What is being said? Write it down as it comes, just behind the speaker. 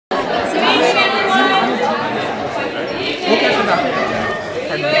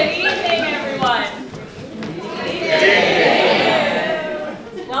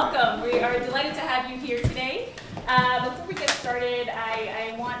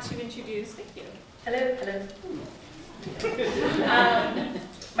want to introduce, thank you. Hello, hello.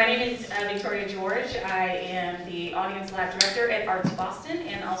 My name is Victoria George. I am the Audience Lab Director at ArtsBoston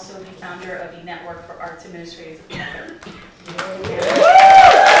and also the founder of the Network for Arts Administrators of Color.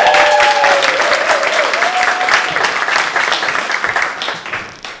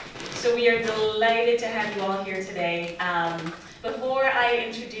 So we are delighted to have you all here today. Before I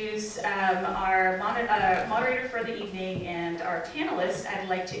introduce our moderator for the evening and our panelists, I'd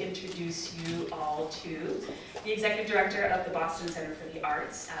like to introduce you all to the Executive Director of the Boston Center for the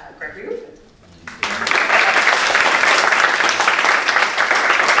Arts, Gregory Rufin.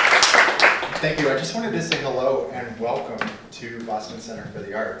 Thank you. I just wanted to say hello and welcome to Boston Center for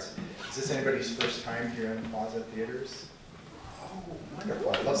the Arts. Is this anybody's first time here in the Plaza Theaters? Oh,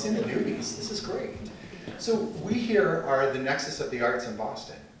 wonderful. I love seeing the newbies. This is great. So we here are the nexus of the arts in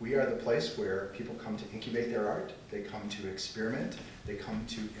Boston. We are the place where people come to incubate their art, they come to experiment, they come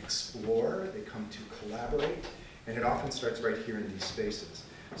to explore, they come to collaborate, and it often starts right here in these spaces.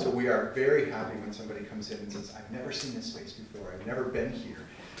 So we are very happy when somebody comes in and says, I've never seen this space before, I've never been here.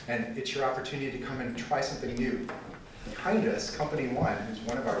 And it's your opportunity to come and try something new. Behind us, Company One, who's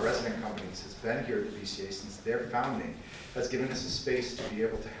one of our resident companies, has been here at the BCA since their founding, has given us a space to be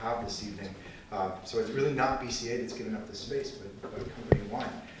able to have this evening. So it's really not BCA that's given up this space, but Company One.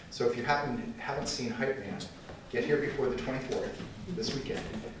 So if you haven't seen Hype Man, get here before the 24th, this weekend.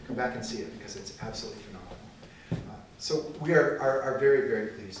 Come back and see it because it's absolutely phenomenal. So we are very, very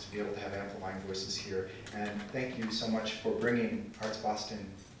pleased to be able to have Amplifying Voices here. And thank you so much for bringing ArtsBoston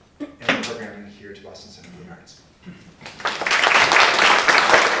and the programming here to Boston Center for the Arts.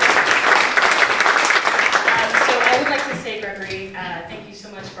 So I would like to say, Gregory, thank you so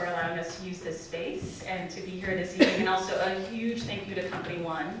much for allowing us to use this space and to be here this evening. And also a huge thank you to Company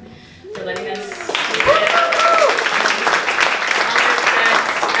One for letting us do this.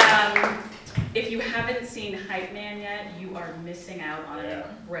 If you haven't seen Hype Man yet, you are missing out on an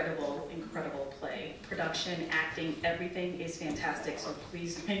incredible, incredible play. Production, acting, everything is fantastic. So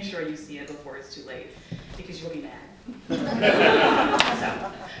please make sure you see it before it's too late, because you'll be mad.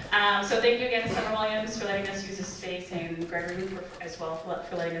 So thank you again, Summer Williams, for letting us use this space, and Gregory as well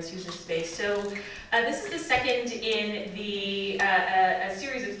for letting us use this space. So this is the second in the a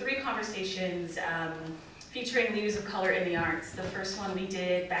series of 3 conversations featuring leaders of color in the arts. The first one we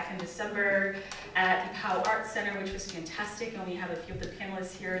did back in December at the Powell Arts Center, which was fantastic, and we have a few of the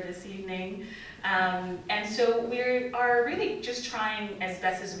panelists here this evening. And so we are really just trying as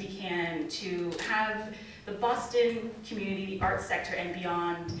best as we can to have the Boston community, the arts sector and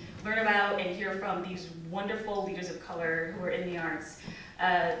beyond, learn about and hear from these wonderful leaders of color who are in the arts.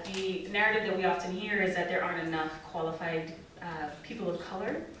 The narrative that we often hear is that there aren't enough qualified people of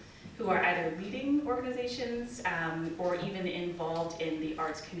color who are either leading organizations or even involved in the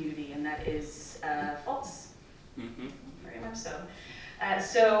arts community, and that is false. Very much so.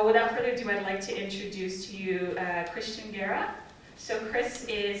 So without further ado, I'd like to introduce to you Christian Guerra. So Chris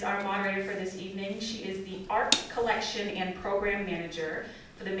is our moderator for this evening. She is the Art Collection and Program Manager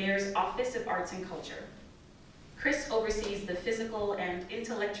for the Mayor's Office of Arts and Culture. Chris oversees the physical and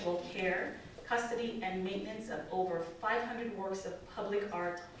intellectual care, custody, and maintenance of over 500 works of public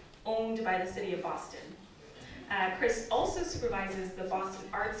art owned by the City of Boston. Chris also supervises the Boston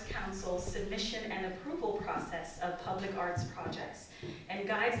Arts Council's submission and approval process of public arts projects and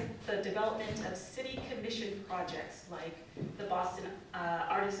guides the development of city-commissioned projects like the Boston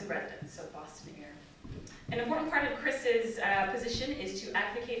Artists in Residence, so Boston Air. An important part of Chris's position is to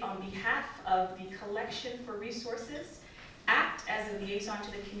advocate on behalf of the collection for resources, act as a liaison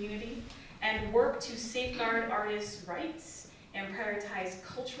to the community, and work to safeguard artists' rights and prioritize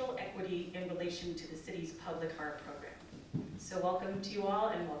cultural equity in relation to the city's public art program. So welcome to you all,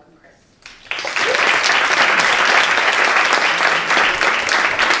 and welcome, Chris.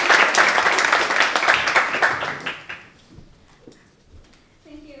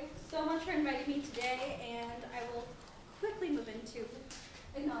 Thank you so much for inviting me today, and I will quickly move into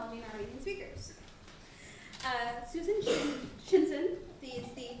acknowledging our leading speakers. Susan Shinson is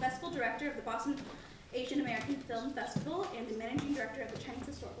the Festival Director of the Boston Asian American Film Festival and the Managing Director of the Chinese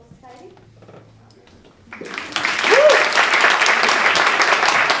Historical Society.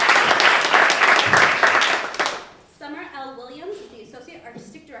 Summer L. Williams is the Associate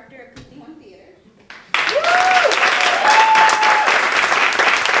Artistic Director of Company One Theater.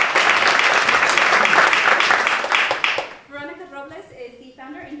 Veronica Robles is the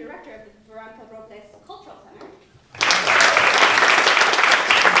founder and director of the Veronica Robles Cultural Center.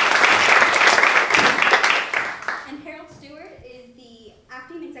 And Harold Stewart is the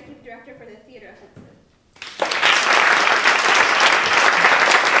acting executive director for the Theater Offensive.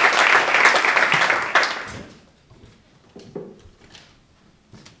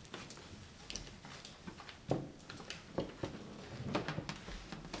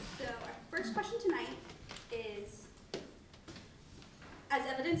 as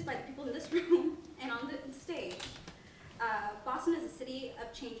evidenced by the people in this room and on the stage, Boston is a city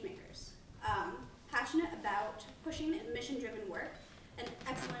of change makers, passionate about pushing mission-driven work and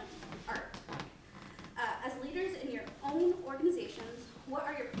excellent art. As leaders in your own organizations, what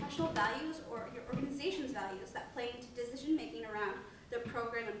are your professional values or your organization's values that play into decision-making around the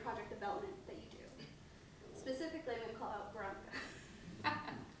program and project development that you do? Specifically, I'm going to call out Veronica.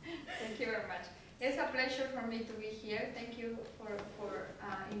 Thank you very much. It's a pleasure for me to be here. Thank you for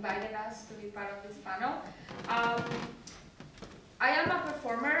inviting us to be part of this panel. I am a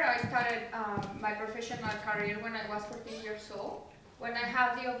performer. I started my professional career when I was 14 years old, when I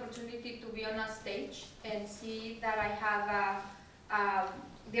had the opportunity to be on a stage and see that I have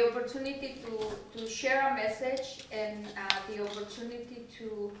the opportunity to share a message and the opportunity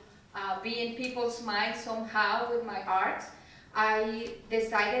to be in people's minds somehow with my art. I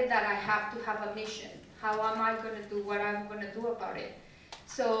decided that I have to have a mission. How am I going to do what I'm going to do about it?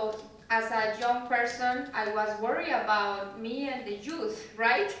 So as a young person, I was worried about me and the youth,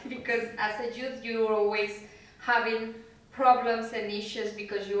 right? Because as a youth, you're always having problems and issues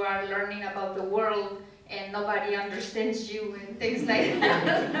because you are learning about the world and nobody understands you and things like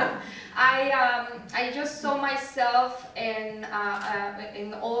that. I just saw myself in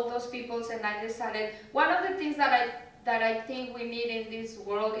all those people, and I decided one of the things that I think we need in this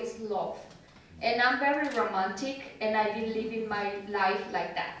world is love. And I'm very romantic, and I've been living my life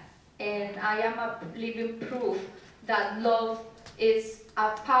like that. And I am a living proof that love is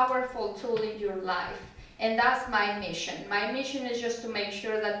a powerful tool in your life. And that's my mission. My mission is just to make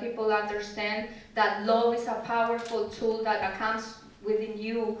sure that people understand that love is a powerful tool that comes within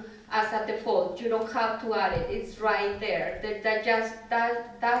you as a default. You don't have to add it. It's right there.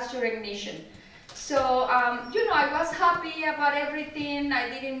 That's your ignition. So, you know, I was happy about everything. I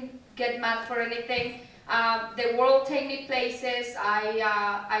didn't get mad for anything. The world take me places. I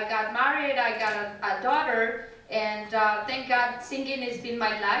got married. I got a daughter. And thank God, singing has been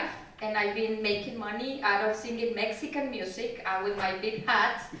my life. And I've been making money out of singing Mexican music with my big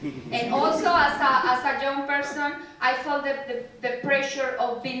hat. And also, as a young person, I felt the pressure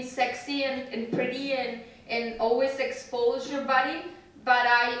of being sexy and pretty and always expose your body. But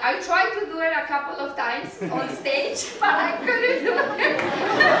I tried to do it a couple of times on stage, but I couldn't do it.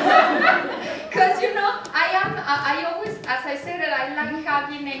 Because, you know, I always, as I said, I like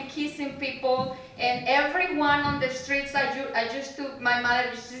hugging and kissing people. And everyone on the streets, I used to, my mother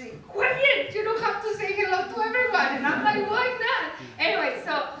used to say, quiet, you don't have to say hello to everyone. And I'm like, why not? Anyway,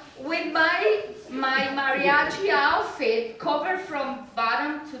 so with my mariachi outfit covered from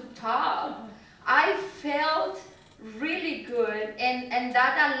bottom to top, I felt really good, and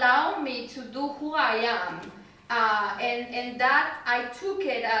that allowed me to do who I am. And that I took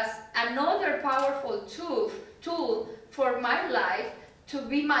it as another powerful tool for my life to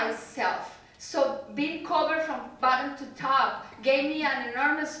be myself. So being covered from bottom to top gave me an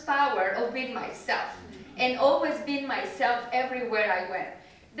enormous power of being myself and always being myself everywhere I went.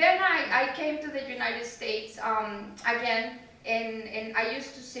 Then I came to the United States again, and I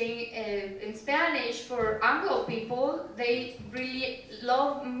used to sing in Spanish for Anglo people. They really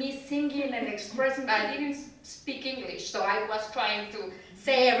love me singing and expressing. I didn't speak English, so I was trying to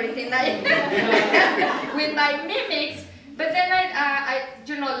say everything with my mimics. But then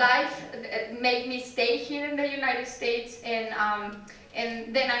you know, life made me stay here in the United States, and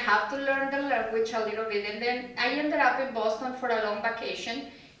then I have to learn the language a little bit. And then I ended up in Boston for a long vacation,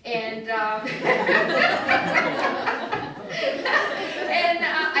 and and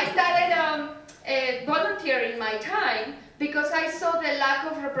I started volunteering my time because I saw the lack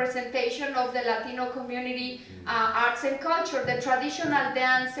of representation of the Latino community, arts and culture, the traditional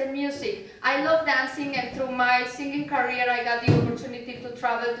dance and music. I love dancing, and through my singing career, I got the opportunity to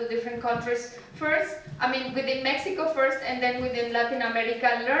travel to different countries first, within Mexico first, and then within Latin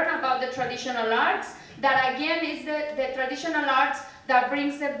America, learn about the traditional arts. That again is the traditional arts that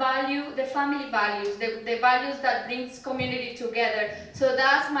brings the value, the family values, the values that brings community together. So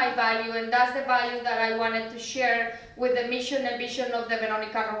that's my value, and that's the value that I wanted to share with the mission and vision of the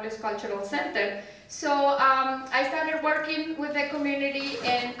Veronica Robles Cultural Center. So I started working with the community,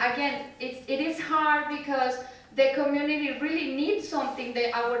 and again, it is hard because the community really needs something.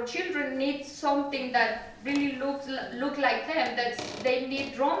 Our children need something that really look like them. They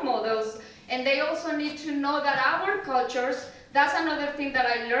need role models, and they also need to know that our cultures. That's another thing that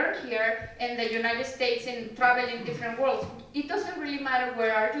I learned here in the United States in traveling different worlds. It doesn't really matter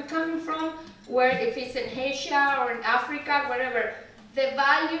where are you coming from, if it's in Asia or in Africa, wherever. The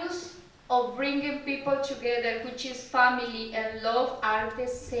values of bringing people together, which is family and love, are the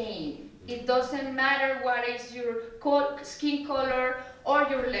same. It doesn't matter what is your skin color or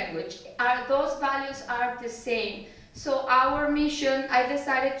your language. Those values are the same. So our mission, I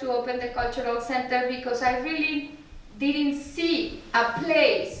decided to open the Cultural Center because I really didn't see a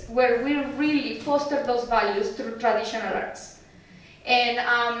place where we really foster those values through traditional arts. And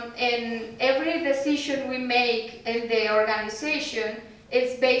every decision we make in the organization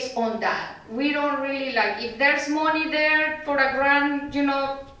is based on that. We don't really like, if there's money there for a grant, you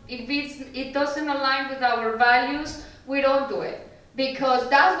know, if it doesn't align with our values, we don't do it. Because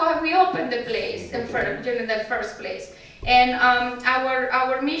that's why we opened the place in the first place. And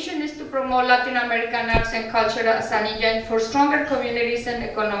our mission is to promote Latin American arts and culture as an engine for stronger communities and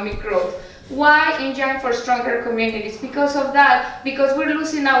economic growth. Why engine for stronger communities? Because of that, because we're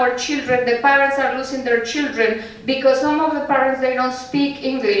losing our children, the parents are losing their children, because some of the parents, they don't speak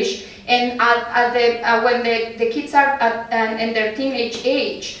English, and when the kids are in their teenage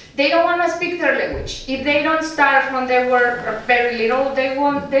age, they don't want to speak their language. If they don't start from they were very little, they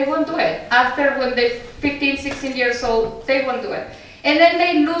won't do it. After when they're 15, 16 years old, they won't do it. And then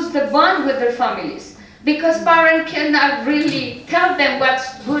they lose the bond with their families, because parents cannot really tell them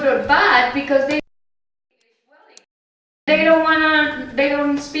what's good or bad, because they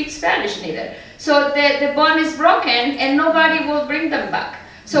don't speak Spanish neither. So the bond is broken and nobody will bring them back.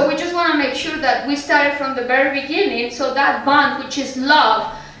 So we just want to make sure that we started from the very beginning, so that bond, which is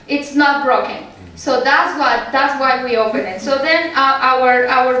love, it's not broken. So that's why we open it. So then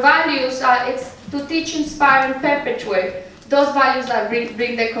our values, it's to teach, inspire, and perpetuate those values that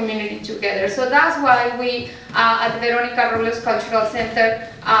bring the community together. So that's why we, at the Veronica Robles Cultural Center,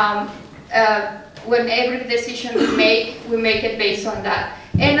 when every decision we make it based on that.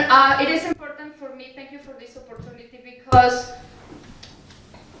 And it is important for me, thank you for this opportunity, because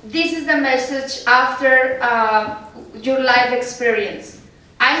this is the message after your life experience.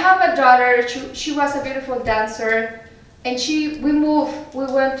 I have a daughter, she was a beautiful dancer, and we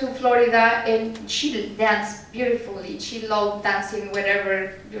went to Florida, and she danced beautifully. She loved dancing,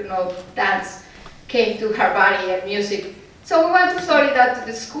 whatever, you know, dance came to her body and music. So we went to Florida to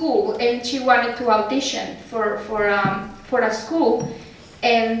the school, and she wanted to audition for a school.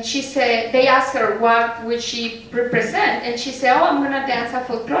 And she said, they asked her what would she represent, and she said, oh, I'm gonna dance a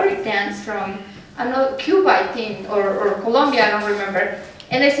folkloric dance from another Cuba, I think, or Colombia, I don't remember.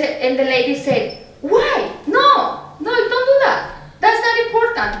 And the lady said, why? No, don't do that. That's not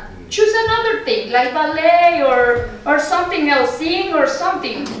important. Choose another thing, like ballet or something else, sing or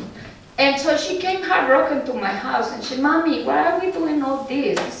something. And so she came heartbroken to my house, and she said, Mommy, why are we doing all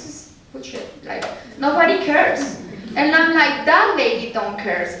this? This is bullshit. Like, nobody cares. And I'm like, that lady don't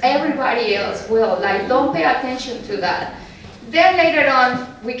care. Everybody else will. Like, don't pay attention to that. Then later on,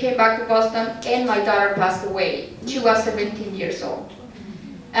 we came back to Boston, and my daughter passed away. She was 17 years old.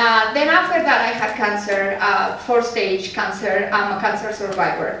 Then after that, I had cancer, 4-stage cancer. I'm a cancer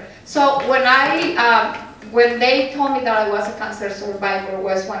survivor. So when they told me that I was a cancer survivor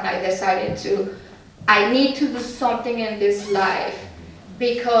was when I decided I need to do something in this life,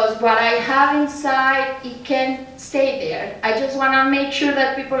 because what I have inside, it can't stay there. I just want to make sure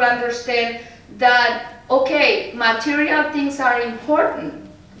that people understand that, okay, material things are important,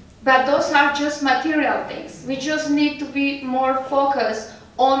 but those are just material things. We just need to be more focused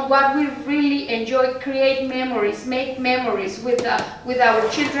on what we really enjoy, create memories, make memories with our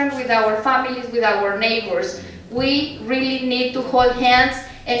children, with our families, with our neighbors. We really need to hold hands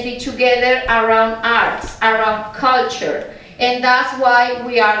and be together around arts, around culture. And that's why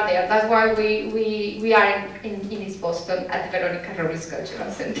we are there. That's why we are in East Boston at the Veronica Robles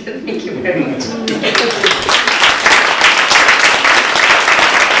Cultural Center. Thank you very much.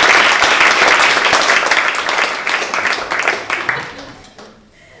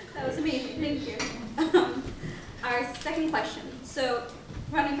 That was amazing. Thank you. Our second question. So,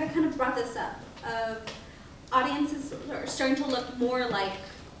 Veronica kind of brought this up. Audiences are starting to look more like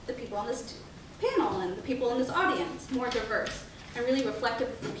the people on this panel and the people in this audience, more diverse and really reflective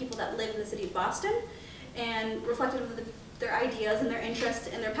of the people that live in the city of Boston, and reflective of their ideas and their interests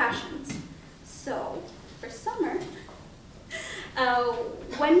and their passions. So, for summer,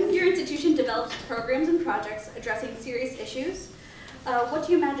 when your institution develops programs and projects addressing serious issues, what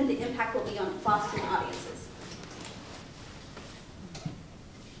do you imagine the impact will be on Boston audiences?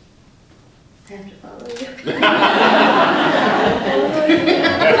 I have to follow you.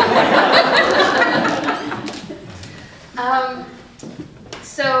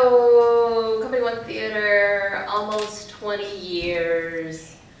 So, Company One Theater, almost 20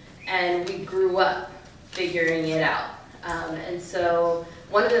 years, and we grew up figuring it out. And so,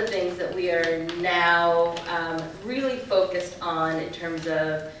 one of the things that we are now really focused on in terms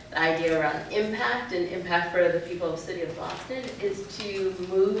of the idea around impact and impact for the people of the city of Boston is to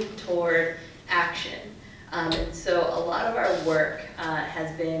move toward action. And so a lot of our work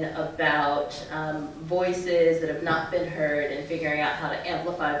has been about voices that have not been heard and figuring out how to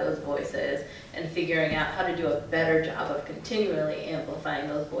amplify those voices and figuring out how to do a better job of continually amplifying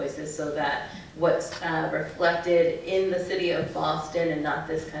those voices so that what's reflected in the city of Boston, and not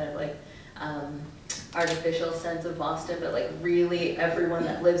this kind of like artificial sense of Boston, but like really everyone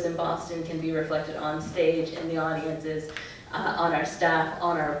that lives in Boston can be reflected on stage, in the audiences, on our staff,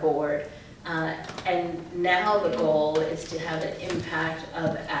 on our board. And now the goal is to have an impact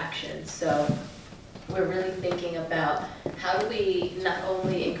of action. So we're really thinking about how do we not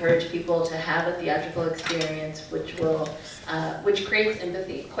only encourage people to have a theatrical experience, which creates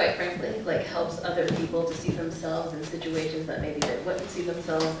empathy, quite frankly, like helps other people to see themselves in situations that maybe they wouldn't see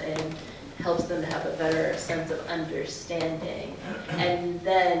themselves in, helps them to have a better sense of understanding, and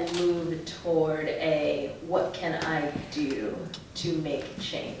then move toward a what can I do to make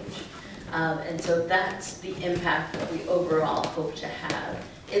change. And so that's the impact that we overall hope to have.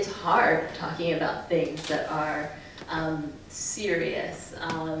 It's hard talking about things that are serious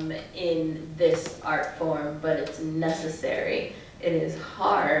in this art form, but it's necessary. It is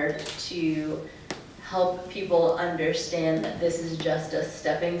hard to help people understand that this is just a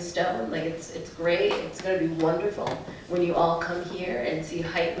stepping stone. Like it's great, it's gonna be wonderful when you all come here and see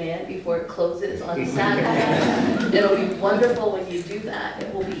Hype Man before it closes on Saturday. It'll be wonderful when you do that.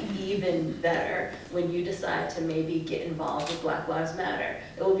 It will be even better when you decide to maybe get involved with Black Lives Matter.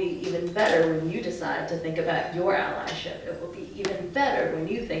 It will be even better when you decide to think about your allyship. It will be even better when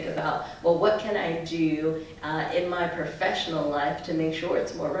you think about, well, what can I do in my professional life to make sure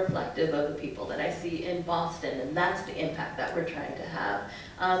it's more reflective of the people that I see in Boston, and that's the impact that we're trying to have.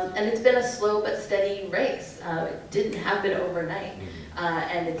 And it's been a slow but steady race. It didn't happen overnight,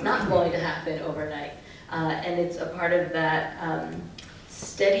 and it's not going to happen overnight. And it's a part of that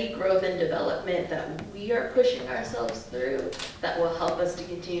steady growth and development that we are pushing ourselves through that will help us to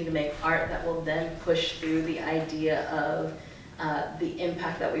continue to make art that will then push through the idea of the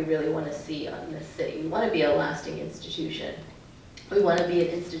impact that we really want to see on this city. We want to be a lasting institution. We want to be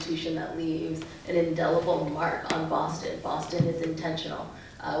an institution that leaves an indelible mark on Boston. Boston is intentional.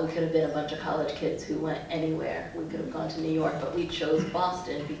 We could have been a bunch of college kids who went anywhere. We could have gone to New York, but we chose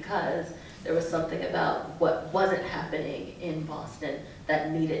Boston because there was something about what wasn't happening in Boston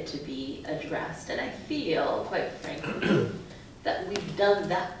that needed to be addressed. And I feel, quite frankly, that we've done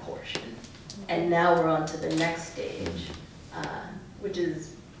that portion. And now we're on to the next stage, which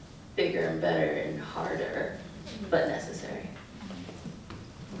is bigger and better and harder, but necessary.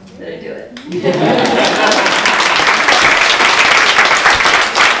 Did I do it?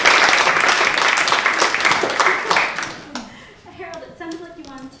 Harold, it sounded like you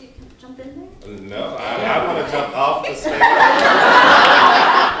wanted to jump in there. No, I want to jump off the stage.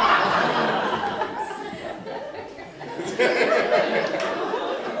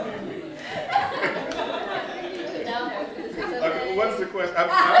 Okay, what's the question? I'm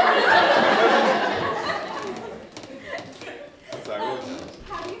sorry, what was that?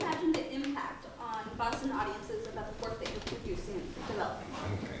 How do you imagine the impact on Boston audiences about the work that you're producing and developing?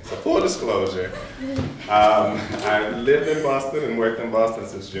 Okay, so full disclosure, I lived in Boston and worked in Boston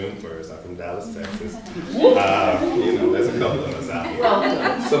since June 1st. I'm from Dallas, Texas. You know, there's a couple of us out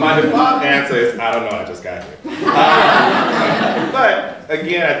here. So my default answer is, I don't know, I just got here. But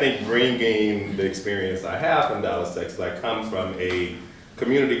again, I think bringing the experience I have from Dallas, Texas, I come from a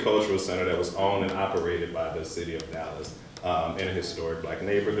community cultural center that was owned and operated by the city of Dallas in a historic Black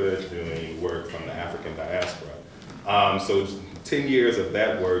neighborhood doing work from the African diaspora. So 10 years of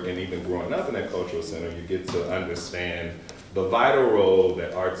that work and even growing up in that cultural center, you get to understand the vital role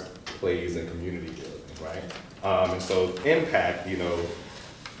that arts plays in community building, right? And so impact, you know,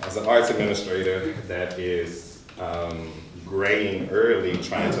 as an arts administrator that is graying early,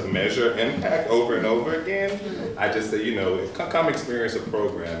 trying to measure impact over and over again, I just say, you know, come experience a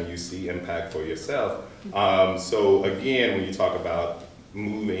program and you see impact for yourself. So again, when you talk about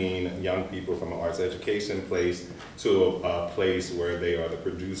moving young people from an arts education place to a place where they are the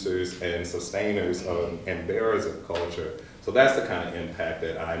producers and sustainers of, and bearers of culture. So that's the kind of impact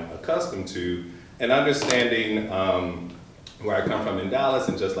that I'm accustomed to. And understanding where I come from in Dallas,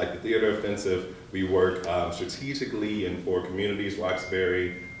 and just like the Theater Offensive, we work strategically in 4 communities: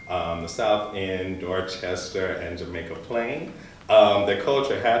 Roxbury, the South End, Dorchester, and Jamaica Plain. that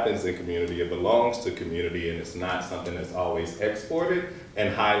culture happens in community, it belongs to community, and it's not something that's always exported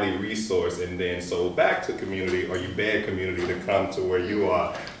and highly resourced and then sold back to community, or you beg community to come to where you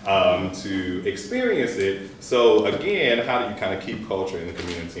are to experience it. So again, how do you kind of keep culture in the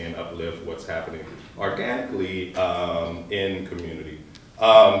community and uplift what's happening organically in community?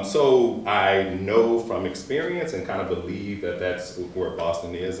 So I know from experience and kind of believe that that's where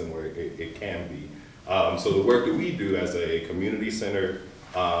Boston is and where it can be. So the work that we do as a community-centered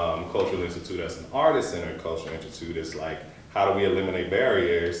cultural institute, as an artist-centered cultural institute, is like, how do we eliminate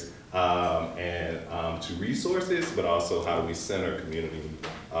barriers to resources, but also how do we center community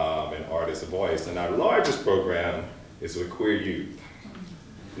and artist voice? And our largest program is with queer youth.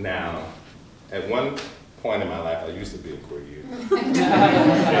 Now, at one point in my life, I used to be a queer youth.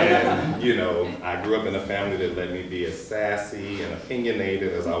 And, you know, I grew up in a family that let me be as sassy and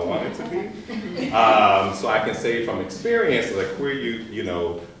opinionated as I wanted to be. So I can say from experience that queer youth, you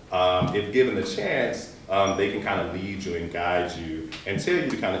know, if given the chance, they can kind of lead you and guide you and tell you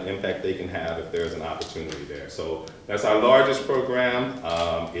the kind of impact they can have if there's an opportunity there. So that's our largest program.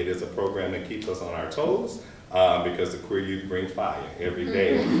 It is a program that keeps us on our toes. Because the queer youth bring fire every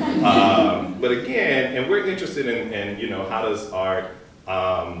day. But again, and we're interested in you know, how does art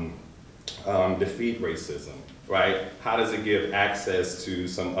defeat racism, right? How does it give access to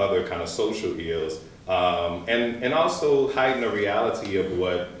some other kind of social ills? And also heighten the reality of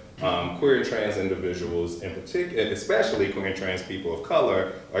what queer and trans individuals in particular, especially queer and trans people of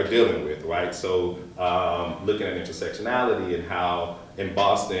color, are dealing with, right? So looking at intersectionality and how in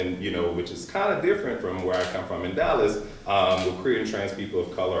Boston, you know, which is kind of different from where I come from in Dallas, with queer and trans people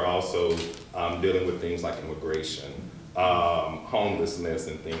of color also dealing with things like immigration, homelessness,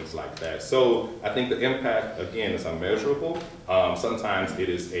 and things like that. So I think the impact, again, is unmeasurable. Sometimes it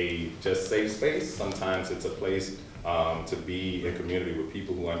is a just safe space. Sometimes it's a place to be in community with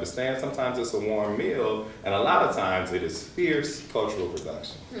people who understand. Sometimes it's a warm meal, and a lot of times it is fierce cultural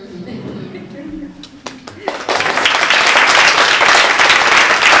production.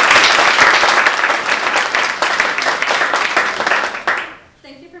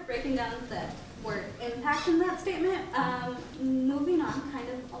 Thank you for breaking down the word impact in that statement. Moving on, kind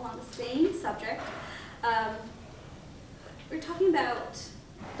of along the same subject, we're talking about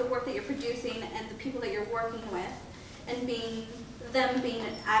the work that you're producing and the people that you're working with, and them being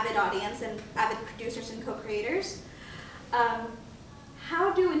an avid audience and avid producers and co-creators.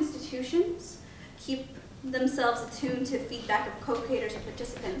 How do institutions keep themselves attuned to feedback of co-creators and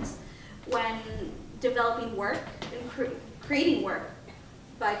participants when developing work and creating work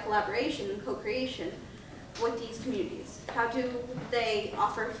by collaboration and co-creation with these communities? How do they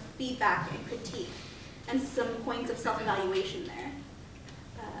offer feedback and critique and some points of self-evaluation there?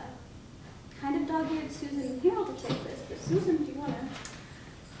 Kind of dog-eared Susan and Harold to take this, but Susan, do you want to?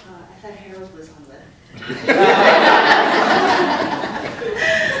 I thought Harold was on the...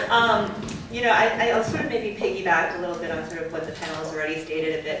 you know, I'll sort of maybe piggyback a little bit on sort of what the panel has already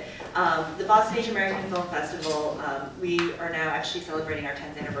stated a bit. The Boston Asian American Film Festival, we are now actually celebrating our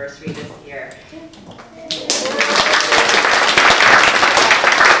 10th anniversary this year.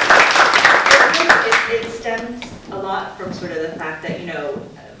 It stems a lot from sort of the fact that, you know,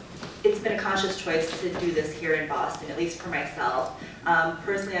 it's been a conscious choice to do this here in Boston, at least for myself.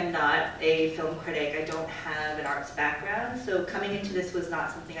 Personally, I'm not a film critic. I don't have an arts background, so coming into this was not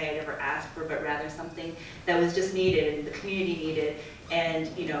something I had ever asked for, but rather something that was just needed and the community needed. And,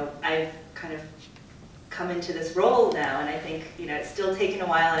 you know, I've kind of come into this role now, and I think, you know, it's still taken a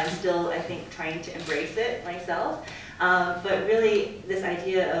while, and I'm still, I think, trying to embrace it myself. But really, this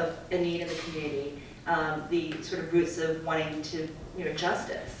idea of a need in the community, the sort of roots of wanting to, you know,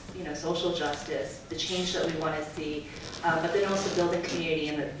 justice, you know, social justice, the change that we want to see, but then also building community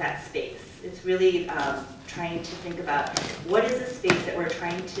in that space. It's really trying to think about what is the space that we're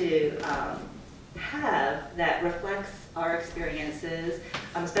trying to have that reflects our experiences,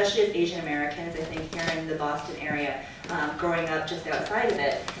 especially as Asian Americans. I think here in the Boston area, growing up just outside of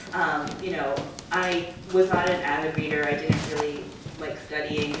it, you know, I was not an avid reader. I didn't really like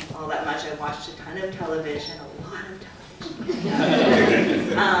studying all that much. I watched a ton of television, a lot of television.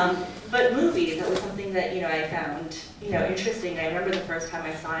 But movies, that was something that, you know, I found, you know, interesting. I remember the first time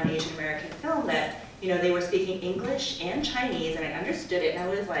I saw an Asian American film that, you know, they were speaking English and Chinese, and I understood it, and I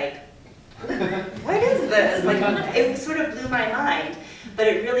was like, what is this? Like, it sort of blew my mind, but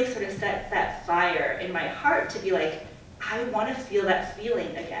it really sort of set that fire in my heart to be like, I want to feel that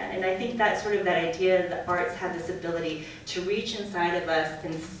feeling again. And I think that sort of that idea that arts have this ability to reach inside of us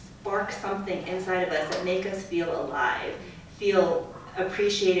and spark something inside of us that make us feel alive, feel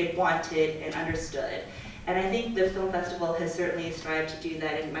appreciated, wanted, and understood. And I think the film festival has certainly strived to do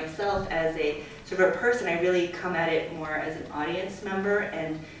that. And myself, as a sort of a person, I really come at it more as an audience member.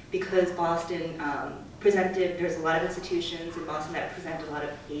 And because Boston presented, there's a lot of institutions in Boston that present a lot of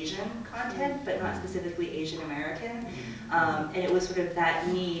Asian content, but not specifically Asian American. And it was sort of that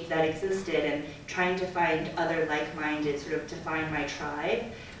need that existed, and trying to find other like-minded, sort of to find my tribe.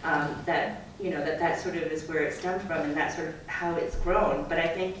 That that sort of is where it stemmed from, and that's sort of how it's grown. But I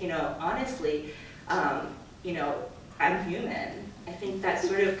think, honestly, I'm human. I think that's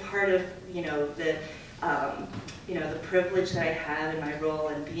sort of part of, the privilege that I have in my role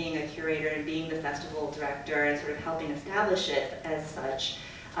in being a curator and being the festival director and sort of helping establish it as such.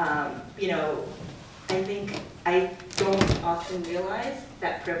 I think I don't often realize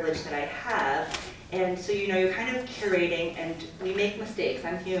that privilege that I have. And so, you're kind of curating, and we make mistakes.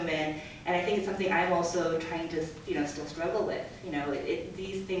 I'm human, and I think it's something I'm also trying to, still struggle with.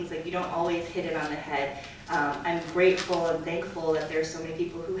 These things, like, you don't always hit it on the head. I'm grateful and thankful that there's so many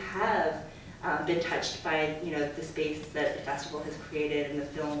people who have been touched by, the space that the festival has created, and the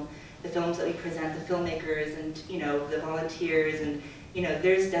films that we present, the filmmakers, and the volunteers, and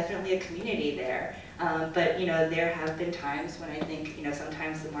there's definitely a community there. But there have been times when I think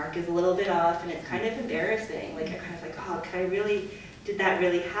sometimes the mark is a little bit off, and it's kind of embarrassing. Like, I'm kind of like, oh, did that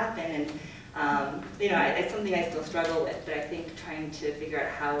really happen? And it's something I still struggle with. But I think trying to figure out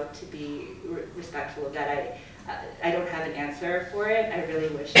how to be respectful of that, I don't have an answer for it. I really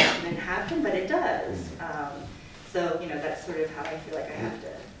wish it didn't happen, but it does. So that's sort of how I feel like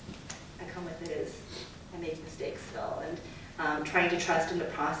I come with it is I make mistakes still, and trying to trust in the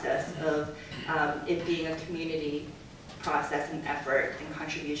process of it being a community process and effort and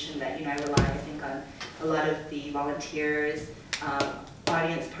contribution that, I rely, I think, on a lot of the volunteers,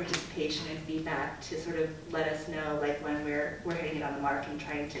 audience participation and feedback to sort of let us know, like, when we're hitting it on the mark, and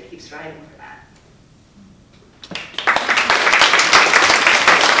trying to keep striving for that.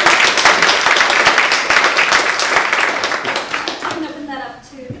 I can open that up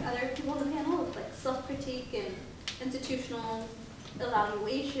to other people on the panel, of like self-critique and institutional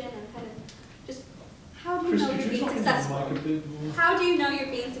evaluation, and kind of just how do you know you're being successful? How do you know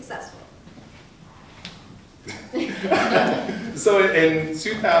you're being successful? So in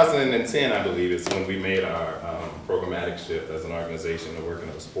 2010, I believe, is when we made our programmatic shift as an organization to work in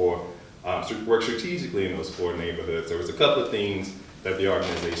those work strategically in those 4 neighborhoods. There was a couple of things that the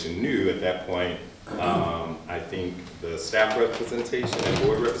organization knew at that point. I think the staff representation and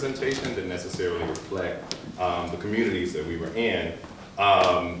board representation didn't necessarily reflect the communities that we were in.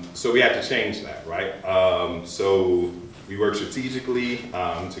 So we had to change that, right? So we worked strategically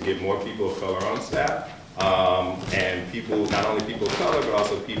to get more people of color on staff, and people, not only people of color, but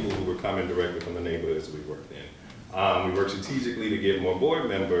also people who were coming directly from the neighborhoods we worked in. We worked strategically to get more board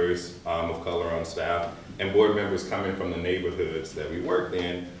members of color on staff, and board members coming from the neighborhoods that we worked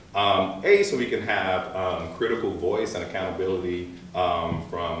in. So we can have critical voice and accountability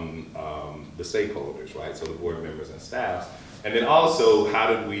from the stakeholders, right? So the board members and staffs. And then also, how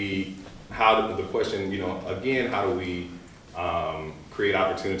did the question, again, how do we create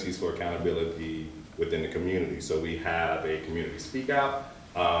opportunities for accountability within the community? So we have a community speak out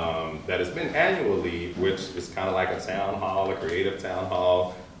that has been annually, which is kind of like a town hall, a creative town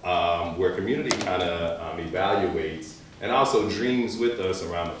hall, where community kind of evaluates and also dreams with us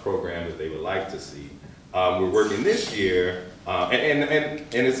around the program that they would like to see. We're working this year, and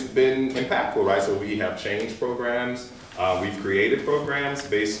it's been impactful, right? So we have changed programs, we've created programs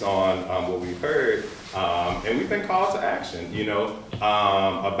based on what we've heard, and we've been called to action,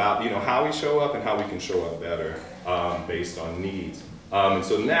 about how we show up and how we can show up better based on needs. And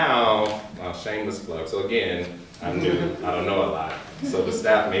so now, shameless plug. So again, I'm new, I don't know a lot. So the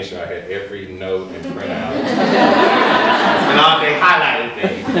staff made sure I had every note and printout. And all day highlighted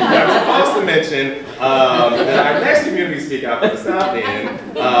things. I'm supposed to mention that our next community speak out for the South End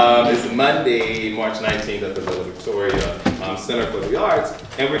is Monday, March 19th at the Villa Victoria Center for the Arts.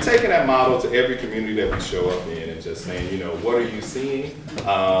 And we're taking that model to every community that we show up in and just saying, what are you seeing?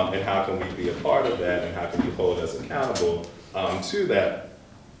 And how can we be a part of that? And how can you hold us accountable to that?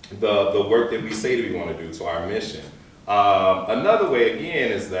 The work that we say that we want to do, to our mission. Another way,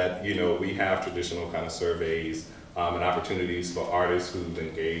 again, is that we have traditional kind of surveys and opportunities for artists who've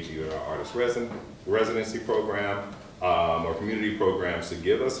engaged either our artist residency program or community programs to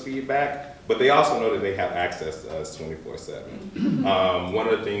give us feedback, but they also know that they have access to us 24/7. One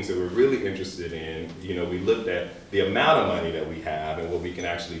of the things that we're really interested in, we looked at the amount of money that we have and what we can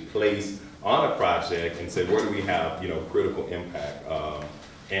actually place on a project and said, where do we have critical impact?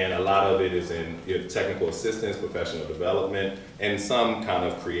 And a lot of it is in technical assistance, professional development, and some kind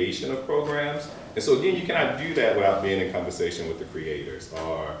of creation of programs. And so again, you cannot do that without being in conversation with the creators,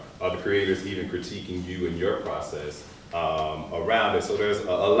 or the creators even critiquing you and your process around it. So there's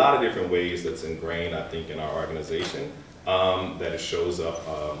a lot of different ways that's ingrained, I think, in our organization that it shows up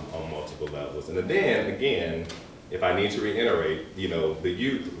on multiple levels. And then, again, if I need to reiterate, you know, the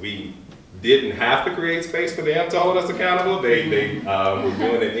youth, we didn't have to create space for them to hold us accountable. They were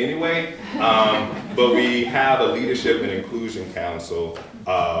doing it anyway. But we have a leadership and inclusion council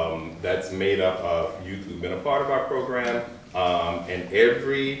that's made up of youth who've been a part of our program. And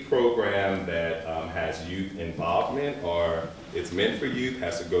every program that has youth involvement or it's meant for youth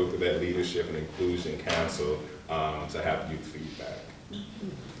has to go through that leadership and inclusion council to have youth feedback.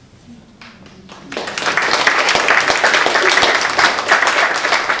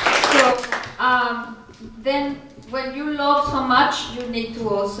 Then when you love so much, you need to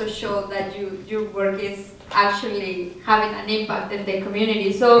also show that your work is actually having an impact in the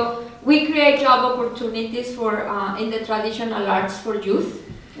community. So we create job opportunities for in the traditional arts for youth.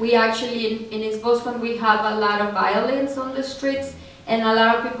 We actually, in ArtsBoston, we have a lot of violence on the streets, and a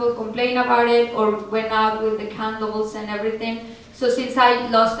lot of people complain about it or went out with the candles and everything. So since I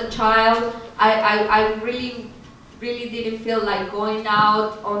lost a child, I really didn't feel like going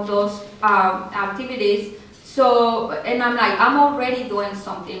out on those activities. So, and I'm like, I'm already doing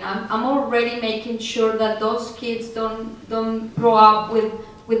something. I'm already making sure that those kids don't grow up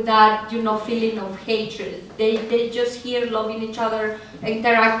with that, you know, feeling of hatred. They just hear loving each other,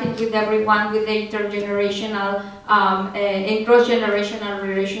 interacting with everyone, with the intergenerational and cross-generational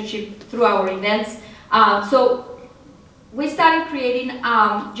relationship through our events. So we started creating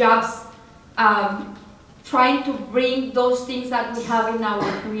jobs, trying to bring those things that we have in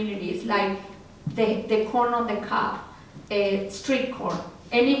our communities, like the corn on the cob, street corn.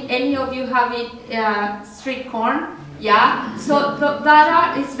 Any of you have it, street corn? Yeah, so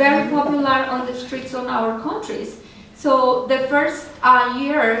that is very popular on the streets on our countries. So the first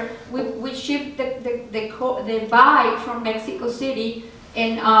year, we shipped the bike from Mexico City,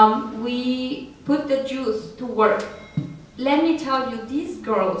 and we put the youth to work. Let me tell you, these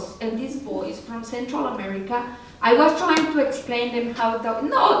girls and these boys from Central America, I was trying to explain them how to,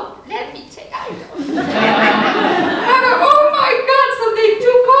 no, let me tell you, I don't. Oh my God, so they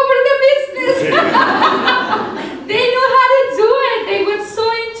took over the business. They know how to do it. They were so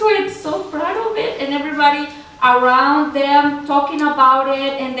into it, so proud of it, and everybody around them talking about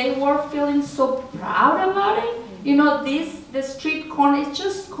it, and they were feeling so proud about it. You know, the street corn is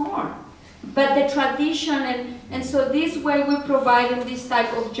just corn, but the tradition, and so this way we're providing this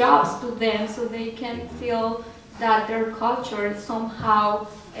type of jobs to them so they can feel that their culture is somehow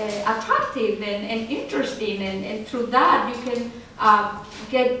attractive and interesting, and through that you can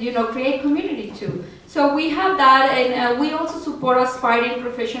create community too. So we have that, and we also support aspiring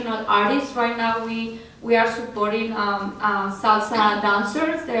professional artists. Right now we are supporting salsa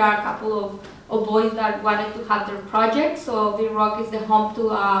dancers. There are a couple of boys that wanted to have their project. So V-Rock is the home to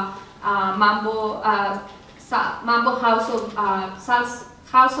Mambo House of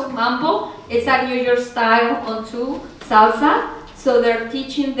House of Mambo. It's a New York style onto salsa. So they're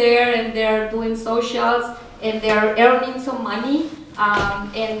teaching there, and they're doing socials, and they're earning some money.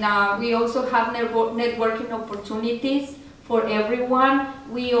 We also have networking opportunities for everyone.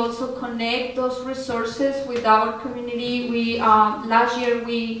 We also connect those resources with our community. We last year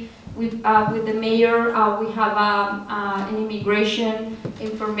with the mayor, we have an immigration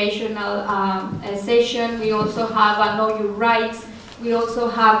informational session. We also have a Know Your Rights. We also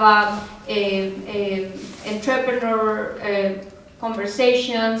have entrepreneur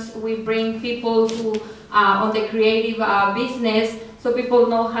conversations. We bring people who on the creative business, so people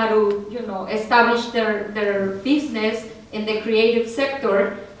know how to, you know, establish their business in the creative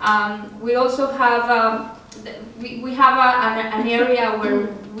sector. We also have we have an area where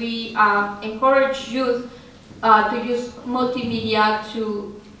we encourage youth to use multimedia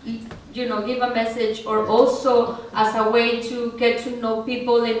to, you know, give a message, or also as a way to get to know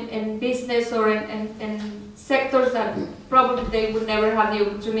people in business or in sectors that probably they would never have the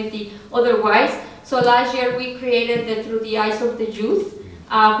opportunity otherwise. So last year we created the Through the Eyes of the Youth,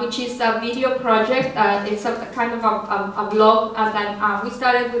 which is a video project. It's a kind of a blog that we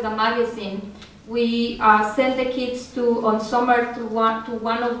started with a magazine. We sent the kids on summer to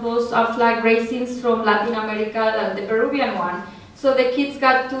one of those flag raisings from Latin America, the Peruvian one. So the kids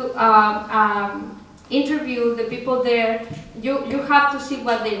got to interview the people there. You have to see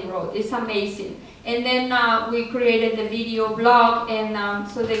what they wrote. It's amazing. And then we created the video blog, and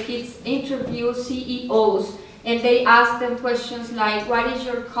so the kids interview CEOs and they ask them questions like, what is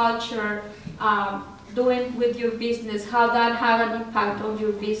your culture doing with your business? How that have an impact on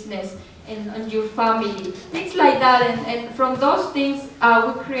your business and on your family? Things like that, and from those things,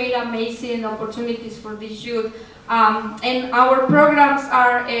 we create amazing opportunities for these youth. And our programs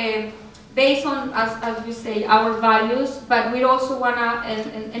are based on, as we say, our values, but we also wanna,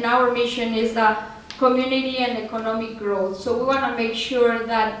 and our mission is community and economic growth. So we wanna make sure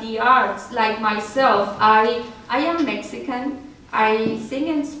that the arts, like myself, I am Mexican, I sing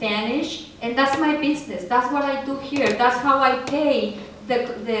in Spanish, and that's my business. That's what I do here. That's how I pay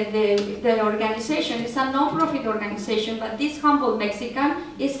the organization. It's a non-profit organization, but this humble Mexican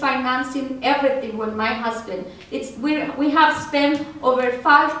is financing everything with my husband. We have spent over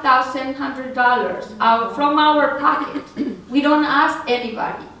 $5,100 from our pocket. We don't ask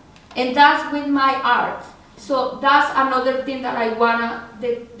anybody. And that's with my art. So that's another thing that I wanna,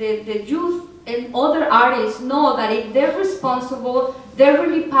 the youth and other artists know that if they're responsible, they're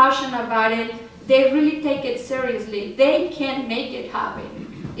really passionate about it, they really take it seriously, they can make it happen.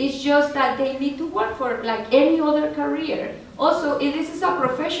 It's just that they need to work for it like any other career. Also, this is a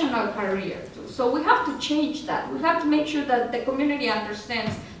professional career too, so we have to change that. We have to make sure that the community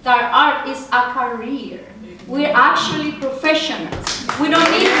understands that art is a career. We're actually professionals. We don't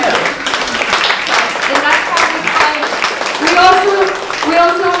need to. And that's how we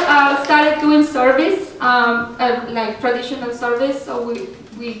also started doing service, like traditional service, so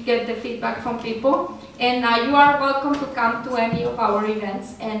we get the feedback from people. And you are welcome to come to any of our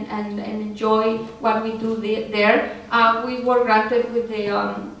events and enjoy what we do there. We were granted with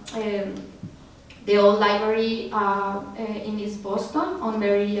the old library in East Boston on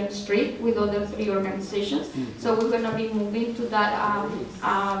Meridian Street with other 3 organizations. So we're going to be moving to that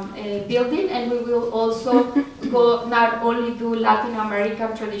building, and we will also go not only do Latin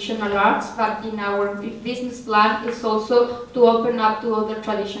American traditional arts, but in our business plan is also to open up to other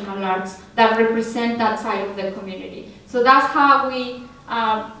traditional arts that represent that side of the community. So that's how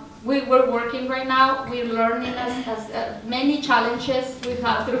we're working right now. We're learning as many challenges we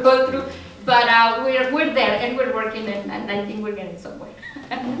have to go through. But we're there and we're working, and I think we're getting somewhere.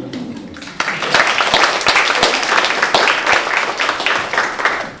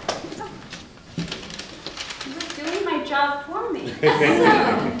 You're doing my job for me. So,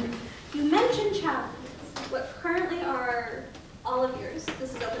 you mentioned challenges. What currently are all of yours?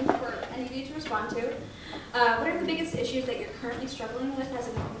 This is open for any of you to respond to. What are the biggest issues that you're currently struggling with as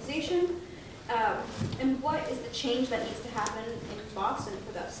an organization? And what is the change that needs to happen in Boston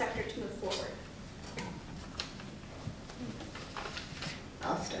for the sector to move forward?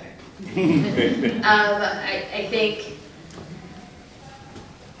 I'll start. I think,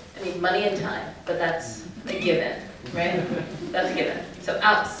 money and time, but that's a given, right? That's a given. So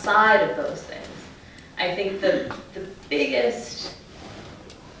outside of those things, I think the biggest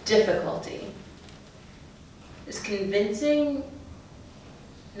difficulty is convincing.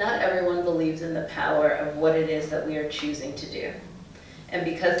 Not everyone believes in the power of what it is that we are choosing to do. And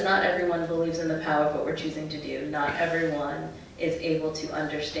because not everyone believes in the power of what we're choosing to do, not everyone is able to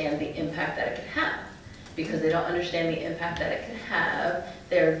understand the impact that it can have. Because they don't understand the impact that it can have,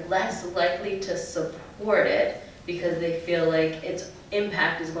 they're less likely to support it because they feel like its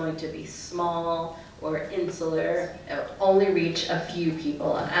impact is going to be small or insular, only reach a few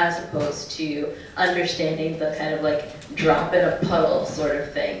people, as opposed to understanding the kind of like drop in a puddle sort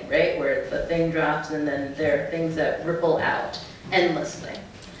of thing, right? Where the thing drops and then there are things that ripple out endlessly.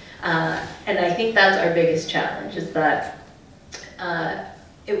 And I think that's our biggest challenge, is that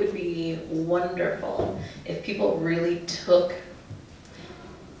it would be wonderful if people really took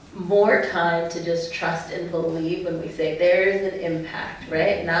more time to just trust and believe when we say there is an impact,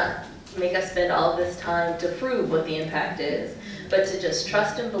 right? Not make us spend all this time to prove what the impact is, but to just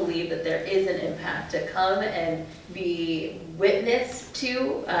trust and believe that there is an impact, to come and be witness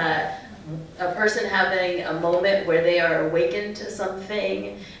to a person having a moment where they are awakened to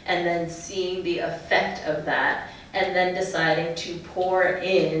something, and then seeing the effect of that, and then deciding to pour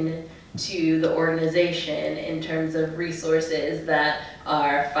in to the organization in terms of resources that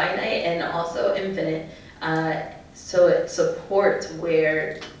are finite and also infinite. So it supports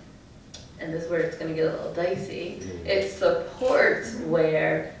where, and this is where it's going to get a little dicey, it supports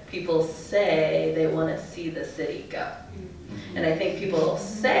where people say they want to see the city go. And I think people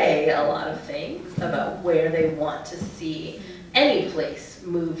say a lot of things about where they want to see any place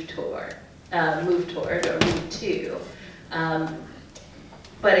move toward or move to.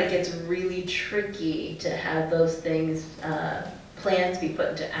 But it gets really tricky to have those things, plans be put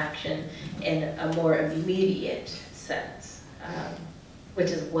into action in a more immediate sense,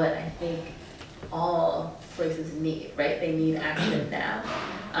 which is what I think all places need, right? They need action now.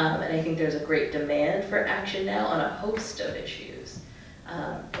 And I think there's a great demand for action now on a host of issues.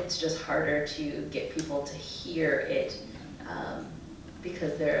 It's just harder to get people to hear it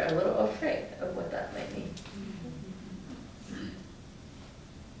because they're a little afraid of what that might mean.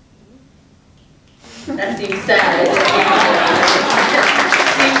 That seems sad.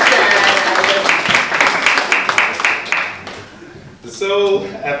 Seems sad. So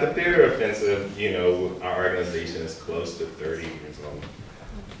at the Theater Offensive, you know, our organization is close to 30 years old.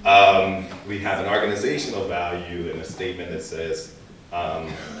 We have an organizational value and a statement that says,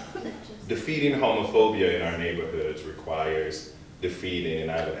 defeating homophobia in our neighborhoods requires defeating,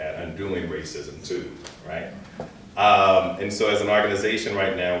 and I would add, undoing racism too, right? And so as an organization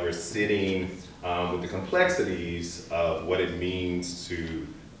right now, we're sitting with the complexities of what it means to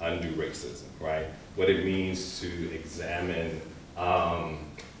undo racism, right? What it means to examine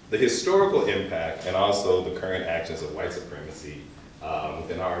the historical impact and also the current actions of white supremacy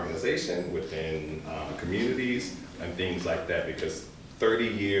within our organization, within communities, and things like that, because 30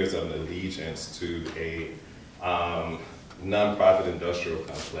 years of allegiance to a nonprofit industrial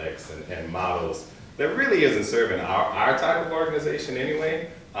complex and models that really isn't serving our type of organization anyway.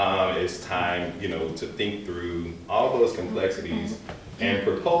 It's time, you know, to think through all those complexities and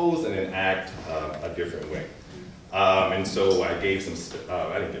propose and enact a different way. And so I gave some,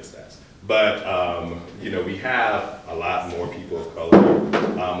 I didn't give stats, but you know, we have a lot more people of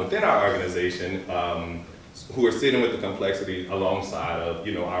color within our organization who are sitting with the complexity alongside of,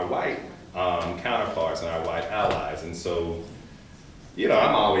 you know, our white counterparts and our white allies. And so, you know,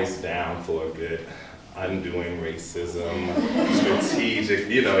 I'm always down for a good undoing racism, strategic,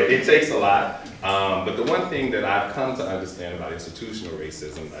 you know, it takes a lot. But the one thing that I've come to understand about institutional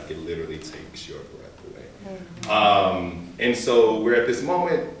racism, like, it literally takes your breath away. And so we're at this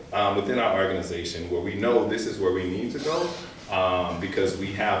moment within our organization where we know this is where we need to go because we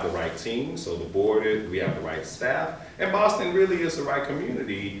have the right team, so the board, we have the right staff, and Boston really is the right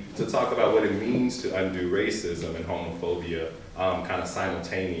community to talk about what it means to undo racism and homophobia kind of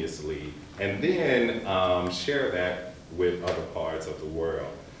simultaneously, and then share that with other parts of the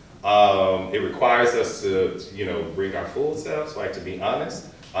world. It requires us to, you know, bring our full selves, like, to be honest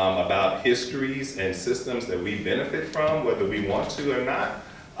about histories and systems that we benefit from, whether we want to or not.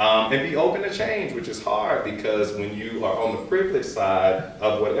 And be open to change, which is hard because when you are on the privileged side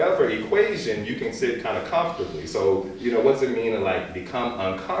of whatever equation, you can sit kind of comfortably. So, you know, what does it mean to, like, become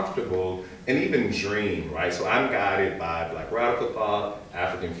uncomfortable and even dream, right? So I'm guided by Black radical thought,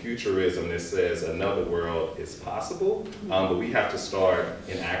 African futurism that says another world is possible, but we have to start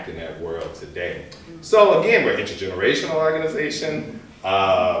enacting that world today. So again, we're an intergenerational organization.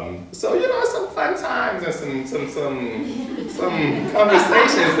 So, you know, some fun times and some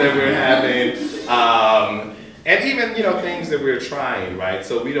conversations that we're having, and even, you know, things that we're trying, right?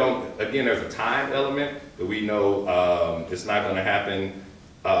 So we don't, again, there's a time element that we know it's not going to happen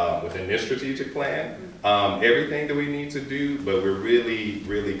within this strategic plan, everything that we need to do, but we're really,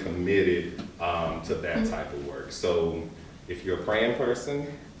 really committed to that type of work. So if you're a praying person,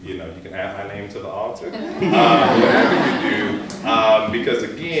 you know, you can add my name to the altar, whatever you do, because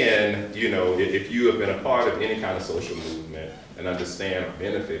again, you know, if you have been a part of any kind of social movement and understand or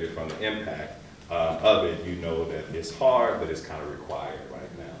benefited from the impact of it, you know that it's hard, but it's kind of required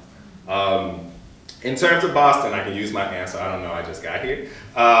right now. In terms of Boston, I can use my answer, I don't know, I just got here,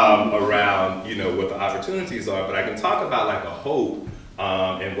 around, you know, what the opportunities are, but I can talk about, like, a hope.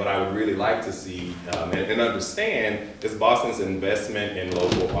 And what I would really like to see and understand is Boston's investment in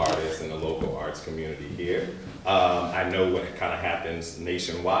local artists and the local arts community here. I know what kind of happens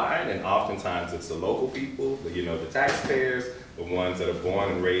nationwide, and oftentimes it's the local people, you know, the taxpayers, the ones that are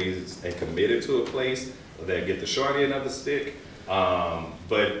born and raised and committed to a place that get the short end of the stick.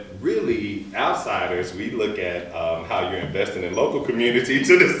 But really, outsiders, we look at how you're investing in local community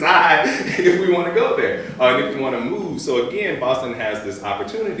to decide if we want to go there or if we want to move. So again, Boston has this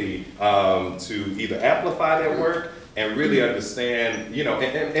opportunity to either amplify that work and really understand, you know,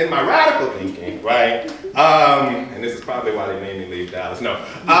 in my radical thinking, right? And this is probably why they made me leave Dallas. No,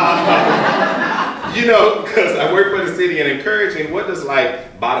 you know, because I work for the city and encouraging what does,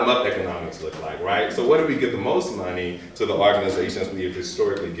 like, bottom-up economics look like, right? So what do we give the most money to the organizations we have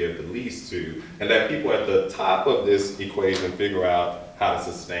historically give the least to, and let people at the top of this equation figure out how to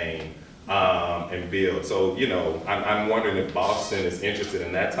sustain and build. So, you know, I'm wondering if Boston is interested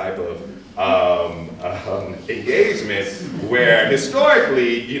in that type of engagement where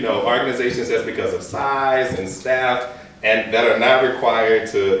historically, you know, organizations that's because of size and staff and that are not required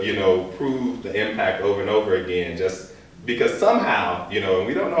to, you know, prove the impact over and over again, just because somehow, you know, and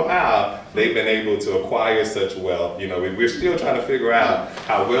we don't know how, they've been able to acquire such wealth. You know, we're still trying to figure out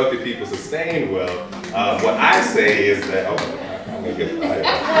how wealthy people sustain wealth. What I say is that, oh, I'm gonna get fired.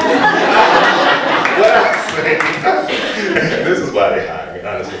 What I say, this is why they hire me,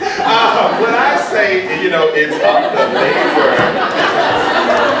 honestly. What I say, you know, it's off the labor.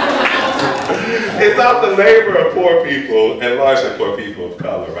 It's off the labor of poor people, and largely poor people of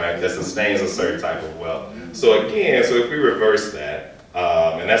color, right, that sustains a certain type of wealth. So again, so if we reverse that,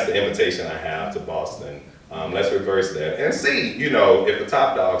 and that's the invitation I have to Boston, let's reverse that and see, you know, if the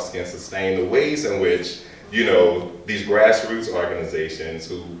top dogs can sustain the ways in which, you know, these grassroots organizations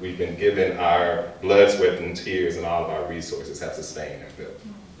who we've been given our blood, sweat, and tears and all of our resources have sustained and built.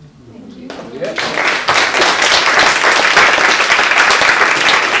 Thank you. Yeah.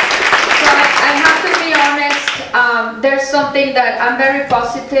 I have to be honest, there's something that I'm very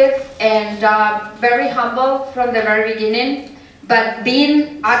positive and very humble from the very beginning, but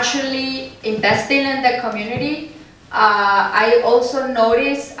being actually investing in the community, I also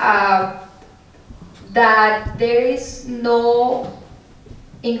notice that there is no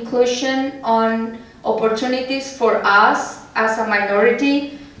inclusion on opportunities for us as a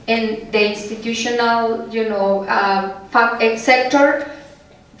minority in the institutional, you know, sector.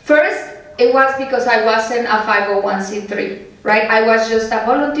 First, it was because I wasn't a 501c3, right? I was just a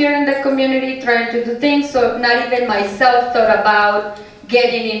volunteer in the community trying to do things, so not even myself thought about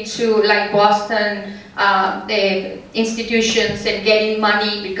getting into like Boston the institutions and getting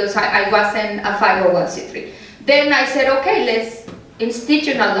money because I wasn't a 501c3. Then I said, okay, let's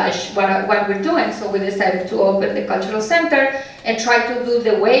institutionalize what we're doing. So we decided to open the cultural center and try to do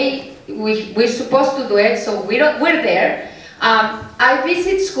the way we're supposed to do it. So we're there. I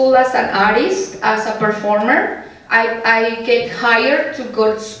visit school as an artist, as a performer. I get hired to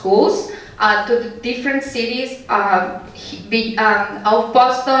go to schools, to the different cities of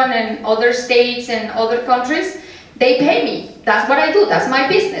Boston and other states and other countries. They pay me. That's what I do. That's my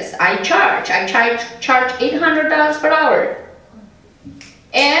business. I charge $800 per hour.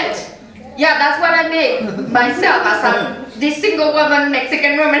 And yeah, that's what I make myself as this single woman,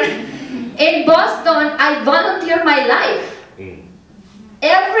 Mexican woman. In Boston, I volunteer my life.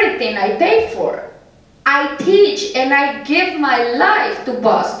 Everything I pay for. I teach and I give my life to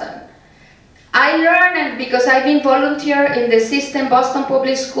Boston. I learn, and because I've been volunteer in the system, Boston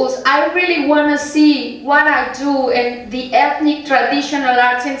Public Schools, I really want to see what I do in the ethnic traditional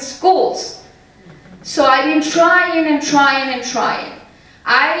arts in schools. So I've been trying and trying and trying.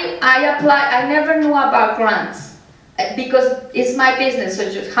 I apply, I never knew about grants because it's my business. So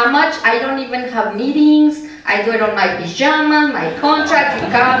just how much, I don't even have meetings. I do it on my pajamas, my contract, you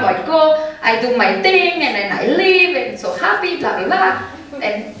come, I go, I do my thing, and then I leave, and so happy, blah, blah, blah.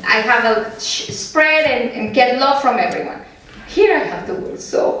 And I have a spread and get love from everyone. Here I have to work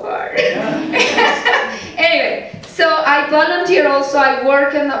so hard. Anyway, so I volunteer also. I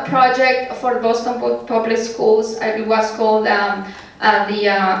work in a project for Boston Public Schools. It was called the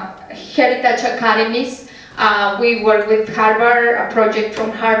Heritage Academies. We work with Harvard, a project from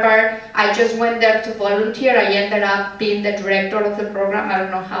Harvard. I just went there to volunteer. I ended up being the director of the program. I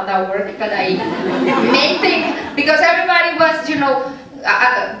don't know how that worked, but I made things, because everybody was, you know,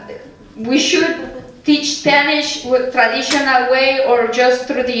 we should teach Spanish with traditional way or just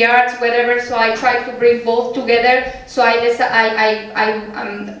through the arts, whatever. So I tried to bring both together. So I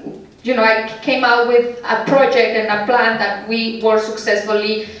came out with a project and a plan that we were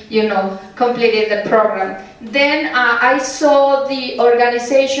successfully, you know, completed the program. Then I saw the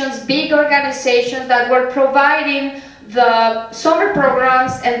organizations, big organizations that were providing the summer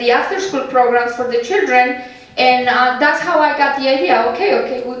programs and the after-school programs for the children. And that's how I got the idea.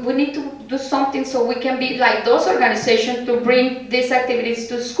 Okay, we need to do something so we can be like those organizations to bring these activities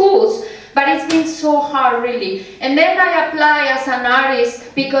to schools. But it's been so hard, really. And then I apply as an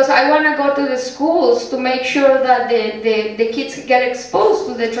artist because I want to go to the schools to make sure that the kids get exposed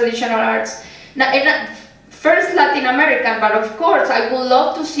to the traditional arts. Now, first Latin American, but of course I would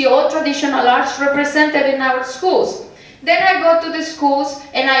love to see all traditional arts represented in our schools. Then I go to the schools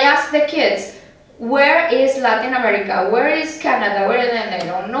and I ask the kids, where is Latin America? Where is Canada? Where? And they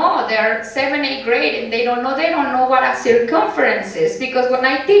don't know. They're 7th, 8th grade and they don't know what a circumference is, because when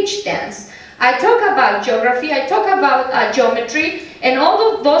I teach dance, I talk about geography, I talk about geometry, and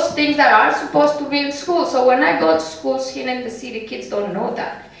all of those things that are supposed to be in school. So when I go to schools here in the city, kids don't know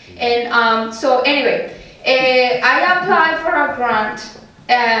that. And so anyway, I applied for a grant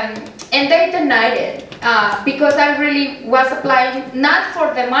and they denied it. Because I really was applying not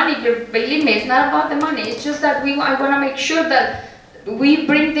for the money, believe me, it's not about the money. It's just that I want to make sure that we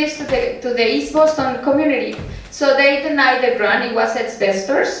bring this to the East Boston community. So they denied the grant. It was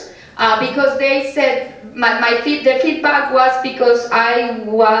asbestos because they said the feedback was because I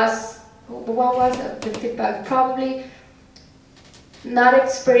was, what was the feedback? Probably not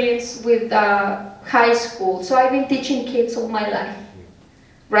experienced with high school. So I've been teaching kids all my life,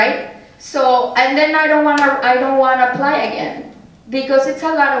 right? So, and then I don't want to apply again because it's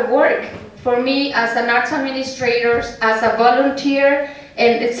a lot of work for me as an arts administrator, as a volunteer,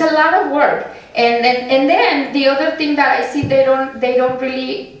 and it's a lot of work. And then the other thing that I see they don't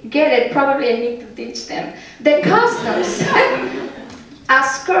really get it. Probably I need to teach them the customs. A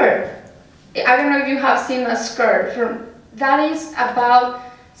skirt. I don't know if you have seen a skirt from. That is about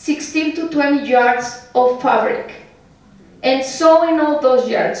 16 to 20 yards of fabric. And sewing all those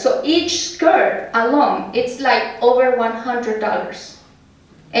yards. So each skirt alone, it's like over $100.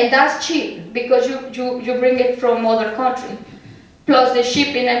 And that's cheap because you bring it from other country, plus the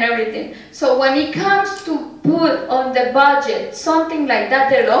shipping and everything. So when it comes to put on the budget something like that,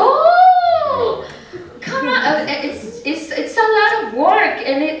 they're, oh, come on, it's a lot of work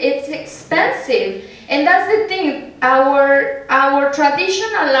and it's expensive. And that's the thing, our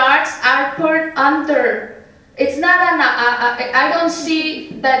traditional arts are put under. It's not I don't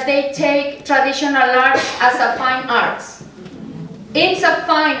see that they take traditional arts as a fine arts. It's a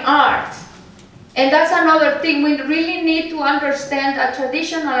fine art. And that's another thing. We really need to understand that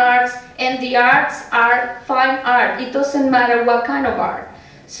traditional arts and the arts are fine art. It doesn't matter what kind of art.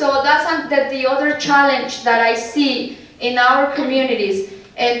 So that's the other challenge that I see in our communities.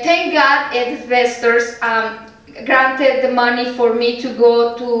 And thank God investors granted the money for me to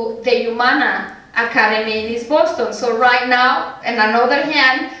go to the Humana Academy in East Boston. So right now, on another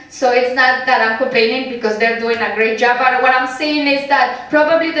hand, so it's not that I'm complaining because they're doing a great job, but what I'm saying is that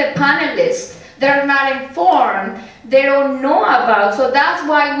probably the panelists, they're not informed, they don't know about, so that's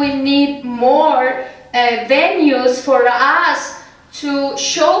why we need more venues for us to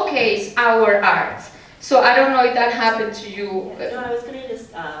showcase our art. So I don't know if that happened to you. No, I was going to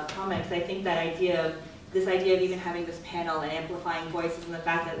just comment, because I think that this idea of even having this panel and amplifying voices and the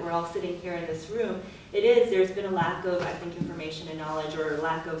fact that we're all sitting here in this room, there's been a lack of, I think, information and knowledge, or a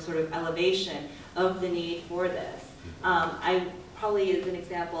lack of sort of elevation of the need for this. I probably, as an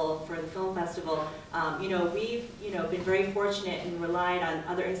example for the film festival, we've been very fortunate and relied on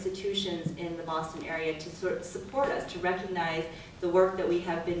other institutions in the Boston area to sort of support us, to recognize the work that we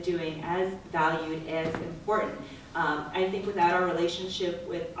have been doing as valued, as important. I think without our relationship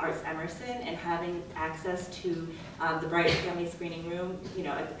with Arts Emerson and having access to the Bright Family Screening Room,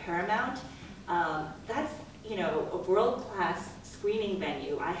 at the Paramount, that's a world-class screening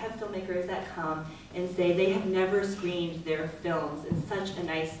venue. I have filmmakers that come and say they have never screened their films in such a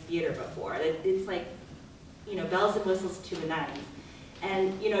nice theater before. It's like, bells and whistles to the 90s.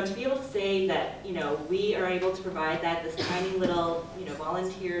 And, to be able to say that, we are able to provide that, this tiny little,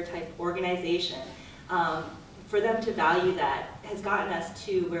 volunteer type organization, for them to value that has gotten us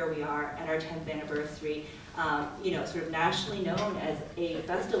to where we are at our 10th anniversary, sort of nationally known as a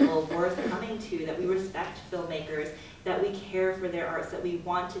festival worth coming to, that we respect filmmakers, that we care for their arts, that we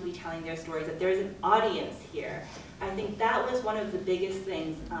want to be telling their stories, that there's an audience here. I think that was one of the biggest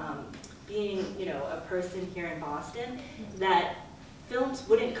things, being, a person here in Boston, that films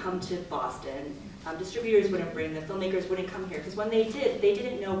wouldn't come to Boston, distributors wouldn't bring them, filmmakers wouldn't come here, because when they did, they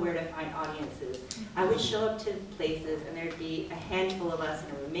didn't know where to find audiences. I would show up to places and there'd be a handful of us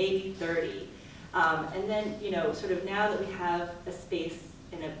in a room, maybe 30. And then, sort of now that we have a space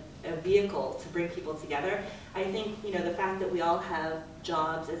and a vehicle to bring people together, I think, the fact that we all have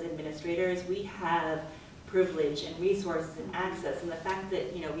jobs as administrators, we have privilege and resources and access, and the fact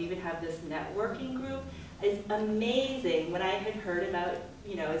that, we even have this networking group is amazing. When I had heard about,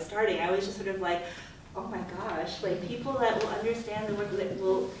 it starting, I was just sort of like, oh my gosh, like people that will understand the work, that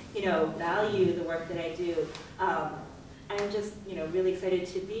will, value the work that I do. I'm just, really excited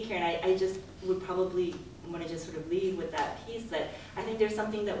to be here, and I just would probably want to just sort of leave with that piece that I think there's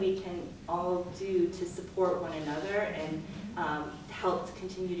something that we can all do to support one another and help to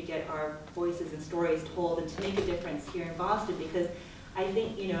continue to get our voices and stories told and to make a difference here in Boston, because I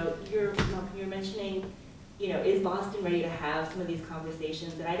think, you're mentioning, is Boston ready to have some of these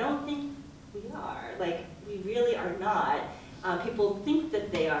conversations? And I don't think we are. Like, we really are not. People think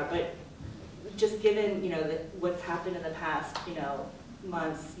that they are, but just given, what's happened in the past,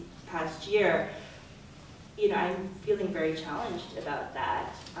 months, past year, I'm feeling very challenged about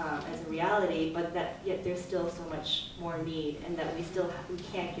that as a reality, but that yet there's still so much more need, and that we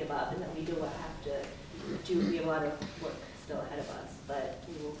can't give up, and that we do have to do. We have a lot of work still ahead of us, but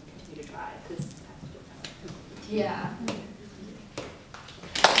we will continue to try, because Yeah.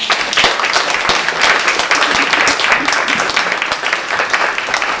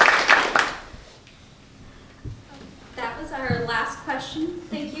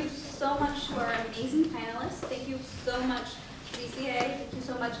 you so much to our amazing panelists. Thank you so much, BCA. Thank you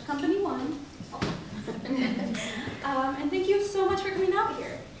so much, Company One. And thank you so much for coming out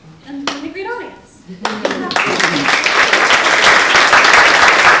here and being a great audience.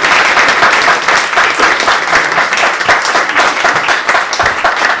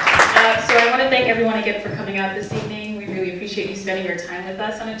 So I want to thank everyone again for coming out this evening. We really appreciate you spending your time with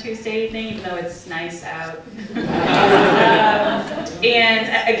us on a Tuesday evening, even though it's nice out. And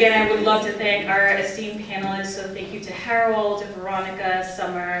again, I would love to thank our esteemed panelists. So thank you to Harold, Veronica,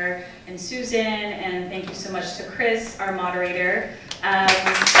 Summer, and Susan, and thank you so much to Chris, our moderator.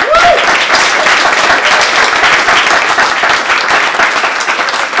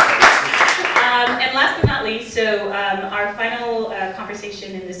 And last but not least, so our final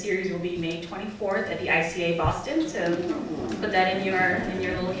conversation in the series will be May 24th at the ICA Boston, so put that in your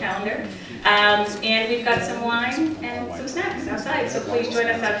little calendar. And we've got some wine and some snacks outside, so please join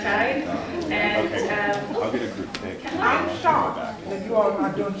us outside. And I'll get a group thing. I'm shocked that you all are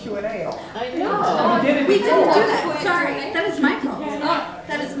not doing Q&A at all. I know. We did it We didn't do before. that. Sorry, that is my fault.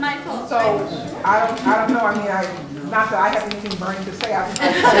 That is my fault. So, I don't know, I mean, not that I have anything burning to say. I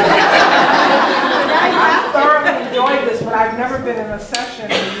thoroughly enjoyed this, but I've never been in a session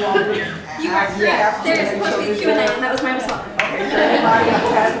where you all really You are correct. There is supposed to be Q&A, and that was my response. Okay, so anybody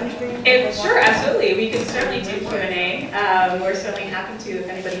else has anything? sure, absolutely, we can certainly do Q&A. We're certainly happy to if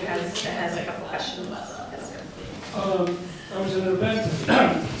anybody has a couple questions. Yes, sir. I was at an event.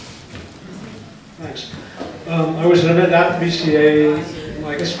 Thanks. I was at an event at the BCA,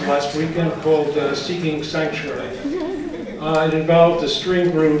 I guess last weekend, called Seeking Sanctuary. It involved a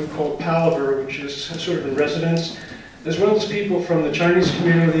string group called Palaver, which is sort of in residence, as well as people from the Chinese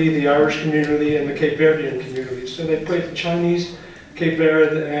community, the Irish community, and the Cape Verdean community. So they played the Chinese, Cape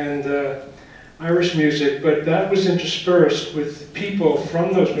Verde, and Irish music, but that was interspersed with people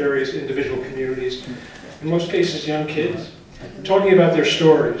from those various individual communities, in most cases young kids, talking about their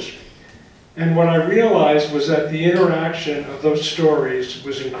stories. And what I realized was that the interaction of those stories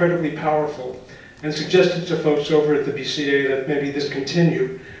was incredibly powerful and suggested to folks over at the BCA that maybe this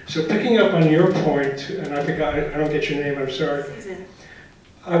continue. So picking up on your point, and I don't get your name, I'm sorry.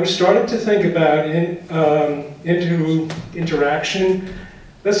 I was starting to think about into interaction.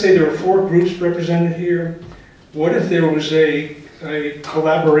 Let's say there are 4 groups represented here. What if there was a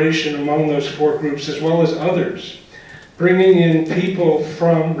collaboration among those 4 groups as well as others, bringing in people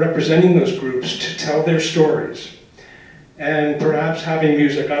from representing those groups to tell their stories, and perhaps having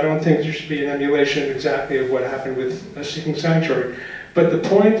music. I don't think there should be an emulation exactly of what happened with Seeking Sanctuary, but the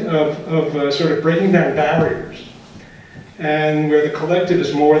point of sort of breaking down barriers, and where the collective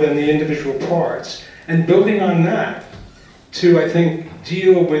is more than the individual parts, and building on that to, I think,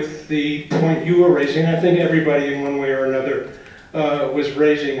 deal with the point you were raising. I think everybody in one way or another was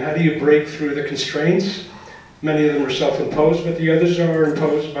raising. How do you break through the constraints? Many of them are self-imposed, but the others are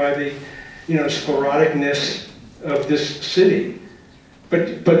imposed by the, scleroticness of this city.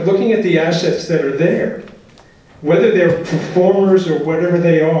 But looking at the assets that are there, whether they're performers or whatever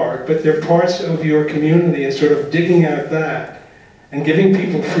they are, but they're parts of your community, and sort of digging out that and giving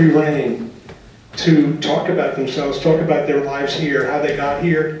people free rein to talk about themselves, talk about their lives here, how they got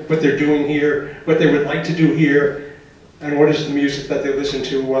here, what they're doing here, what they would like to do here, and what is the music that they listen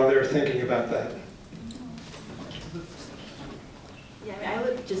to while they're thinking about that. Yeah, I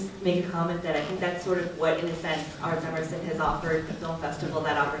would just make a comment that I think that's sort of what, in a sense, Arts Emerson has offered the film festival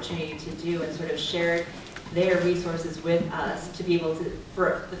that opportunity to do, and sort of shared their resources with us to be able to,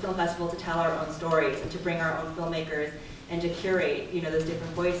 for the film festival to tell our own stories and to bring our own filmmakers and to curate, those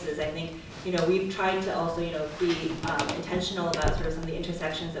different voices. I think, we've tried to also, be intentional about sort of some of the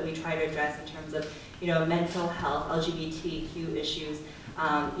intersections that we try to address in terms of, mental health, LGBTQ issues.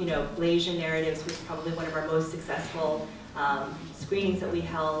 Blasian Narratives was probably one of our most successful screenings that we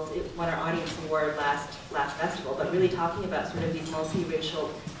held. It won our audience award last festival, but really talking about sort of these multiracial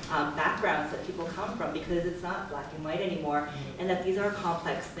backgrounds that people come from, because it's not black and white anymore, and that these are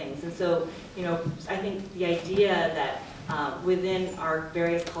complex things. And so, I think the idea that within our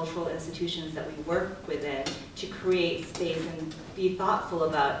various cultural institutions that we work within, to create space and be thoughtful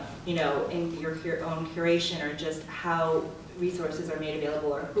about, in your own curation, or just how resources are made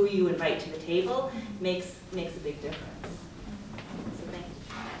available, or who you invite to the table, makes a big difference. So thank you.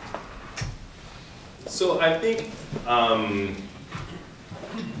 So I think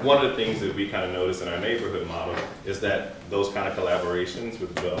one of the things that we kind of notice in our neighborhood model is that those kind of collaborations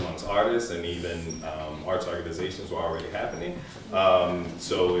amongst artists and even arts organizations were already happening.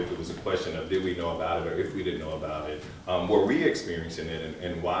 So if it was a question of did we know about it, or if we didn't know about it, were we experiencing it,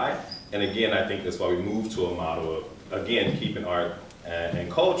 and why? And again, I think that's why we moved to a model of, again, keeping art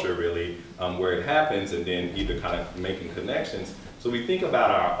and culture really, where it happens, and then either kind of making connections. So we think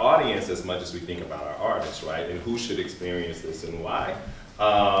about our audience as much as we think about our artists, right? And who should experience this and why?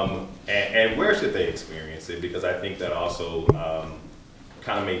 And where should they experience it? Because I think that also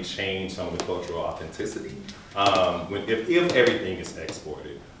kind of may change some of the cultural authenticity if everything is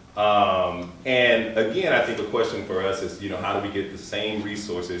exported. And again, I think a question for us is, how do we get the same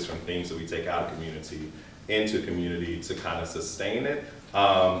resources from things that we take out of community into community to kind of sustain it?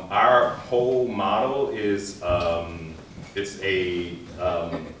 Our whole model is, it's a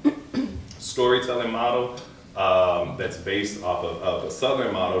storytelling model that's based off of a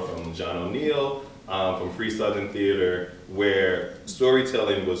Southern model from John O'Neill, from Free Southern Theater, where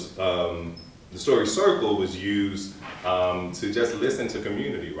storytelling was, the story circle was used to just listen to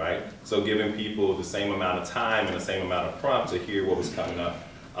community, right? So giving people the same amount of time and the same amount of prompt to hear what was coming up.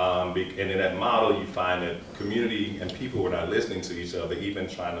 And in that model, you find that community and people were not listening to each other, even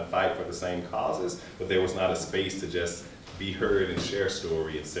trying to fight for the same causes, but there was not a space to just be heard and share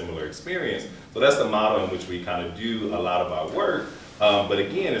story and similar experience. So that's the model in which we kind of do a lot of our work. But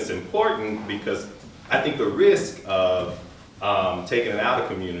again, it's important because I think the risk of taking it out of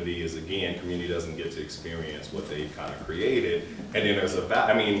community is, again, community doesn't get to experience what they kind of created. And then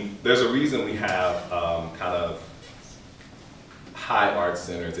there's a reason we have kind of high art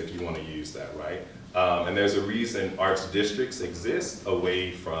centers, if you want to use that, right? And there's a reason arts districts exist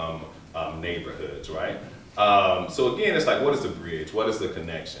away from neighborhoods, right? So again, it's like, what is the bridge? What is the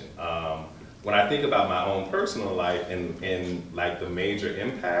connection? When I think about my own personal life and like the major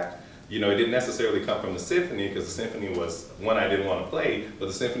impact, it didn't necessarily come from the symphony, because the symphony was one I didn't want to play, but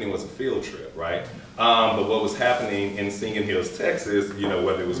the symphony was a field trip, right? But what was happening in Singing Hills, Texas,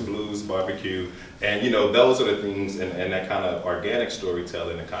 whether it was blues, barbecue, and those are the things, and that kind of organic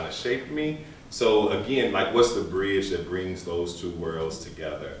storytelling that kind of shaped me. So again, like, what's the bridge that brings those two worlds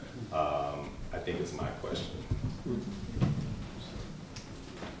together? I think is my question.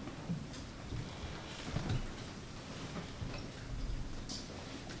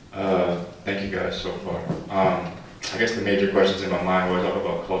 Thank you guys so far. I guess the major questions in my mind when I talk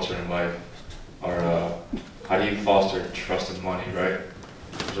about culture and life are how do you foster trust and money, right?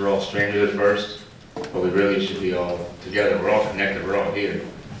 Because we're all strangers at first, but we really should be all together. We're all connected, we're all here.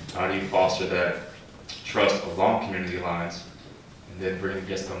 How do you foster that trust along community lines and then bring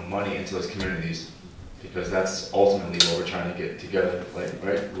just the money into those communities? Because that's ultimately what we're trying to get together, like,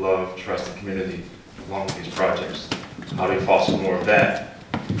 right? Love, trust, and community along with these projects. How do we foster more of that?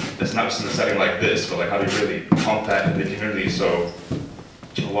 That's not just in a setting like this, but like how do we really pump that into the community so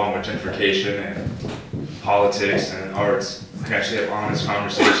along with gentrification and politics and arts, we can actually have honest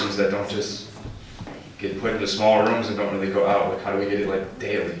conversations that don't just get put into small rooms and don't really go out. Like how do we get it like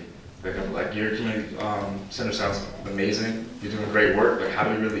daily? Like your community center sounds amazing. You're doing great work. Like how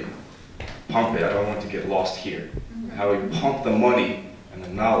do we really pump it? I don't want it to get lost here. How do we pump the money and the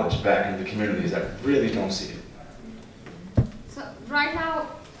knowledge back into the communities that really don't see it? So right now,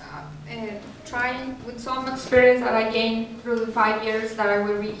 trying with some experience that I gained through the 5 years that I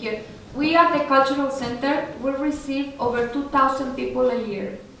will be here, we at the Cultural Center will receive over 2,000 people a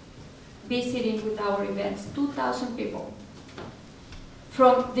year visiting with our events. 2,000 people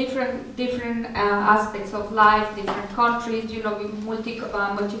from different aspects of life, different countries,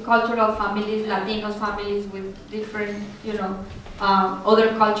 multicultural families, Latinos families with different, other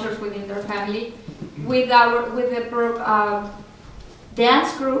cultures within their family. With the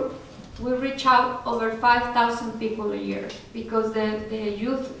dance group, we reach out over 5,000 people a year because the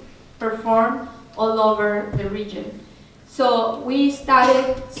youth perform all over the region. So we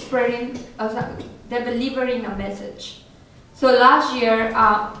started spreading, delivering a message. So last year,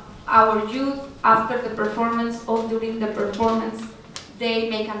 our youth, after the performance or during the performance, they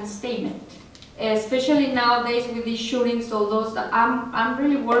make a statement. Especially nowadays with these shootings, all those, I'm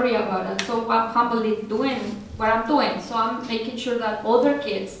really worried about it. So I'm humbly doing what I'm doing. So I'm making sure that other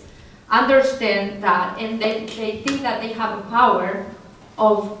kids understand that, and they think that they have a power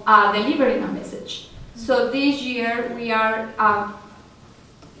of delivering a message. So this year we are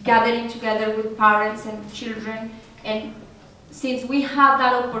gathering together with parents and children, and since we have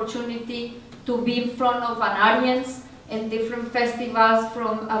that opportunity to be in front of an audience in different festivals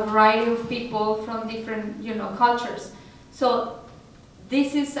from a variety of people from different cultures. So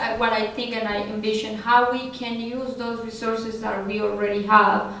this is what I think and I envision, how we can use those resources that we already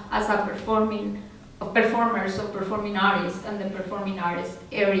have as a performers or performing artists and the performing artist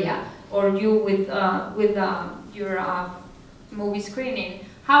area, or you with your movie screening,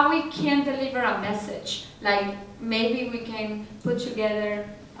 how we can deliver a message. Like maybe we can put together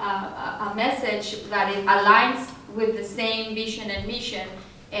a message that it aligns with the same vision and mission,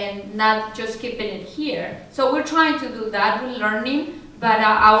 and not just keeping it here. So we're trying to do that, we're learning, but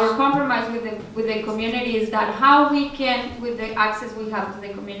our compromise with the community is that how we can, with the access we have to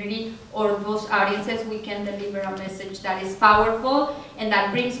the community or those audiences, we can deliver a message that is powerful and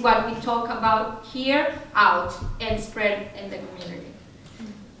that brings what we talk about here out and spread in the community.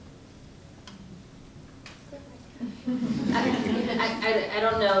 I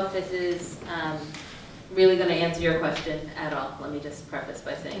don't know if this is really going to answer your question at all. Let me just preface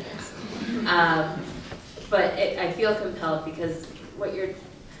by saying this. But I feel compelled because what you're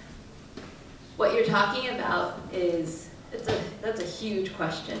talking about is, that's a huge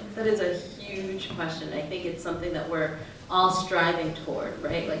question. That is a huge question. I think it's something that we're all striving toward,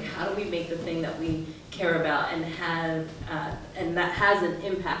 right? Like, how do we make the thing that we care about and have, and that has an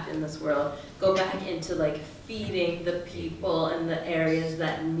impact in this world, go back into like feeding the people in the areas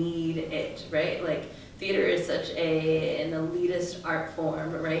that need it, right? Like, theater is such an elitist art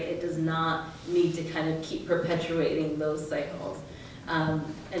form, right? It does not need to kind of keep perpetuating those cycles.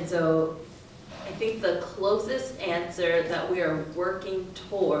 And so I think the closest answer that we are working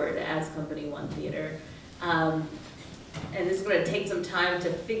toward as Company One Theater, and this is going to take some time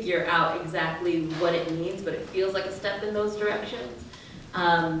to figure out exactly what it means, but it feels like a step in those directions.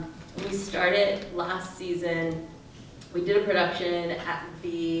 We started last season, we did a production at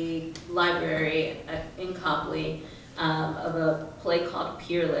the library in Copley of a play called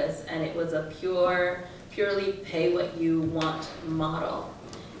Peerless, and it was a purely pay what you want model.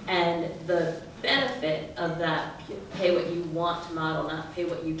 And the benefit of that pay what you want model, not pay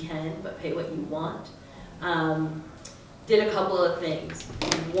what you can, but pay what you want, did a couple of things.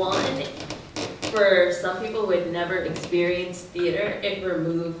 One, for some people who had never experienced theater, it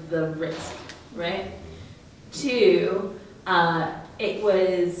removed the risk, right? Two, it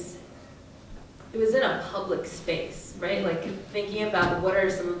was in a public space, right? Like, thinking about what are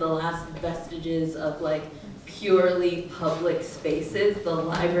some of the last vestiges of like purely public spaces, the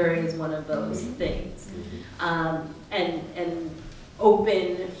library is one of those things. And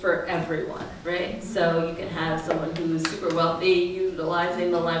open for everyone, right? So you can have someone who's super wealthy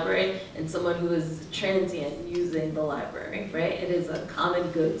utilizing the library and someone who is transient using the library, right? It is a common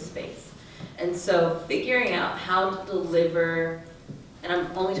good space. And so figuring out how to deliver, and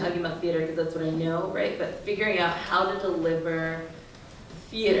I'm only talking about theater because that's what I know, right? But figuring out how to deliver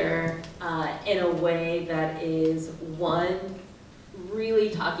theater in a way that is, one,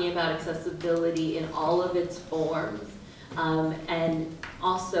 really talking about accessibility in all of its forms, and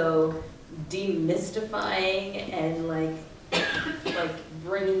also demystifying and like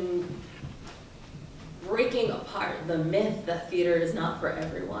breaking apart the myth that theater is not for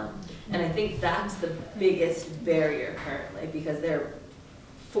everyone. And I think that's the biggest barrier currently, because there are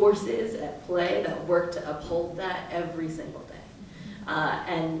forces at play that work to uphold that every single day.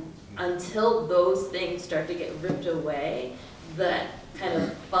 And until those things start to get ripped away, that kind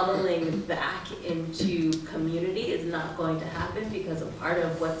of funneling back into community is not going to happen, because a part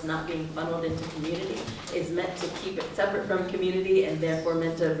of what's not being funneled into community is meant to keep it separate from community and therefore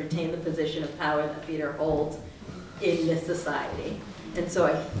meant to retain the position of power that theater holds in this society. And so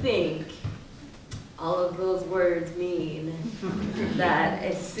I think all of those words mean that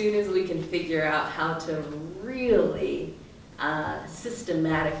as soon as we can figure out how to really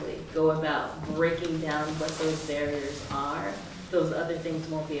systematically go about breaking down what those barriers are, those other things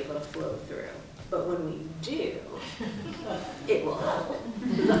won't be able to flow through. But when we do, it will happen.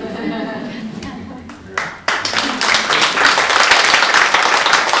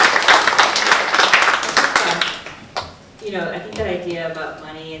 You know, I think that idea about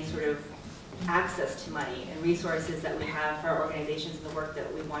money and sort of access to money and resources that we have for our organizations and the work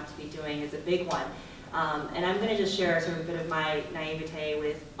that we want to be doing is a big one. And I'm going to just share sort of a bit of my naivete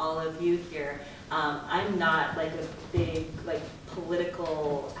with all of you here. I'm not like a big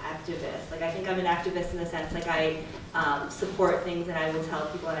political activist. Like, I think I'm an activist in the sense like I support things and I will tell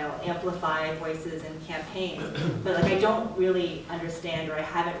people and I will amplify voices and campaigns. But like I don't really understand, or I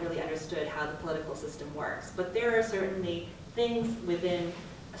haven't really understood how the political system works. But there are certainly things within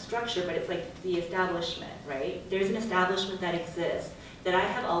a structure, but it's like the establishment, right? There's an establishment that exists that I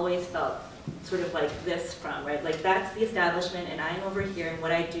have always felt sort of like this from, right? Like, that's the establishment and I'm over here and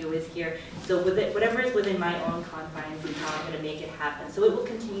what I do is here. So with it, whatever is within my own confines is how I'm going to make it happen. So it will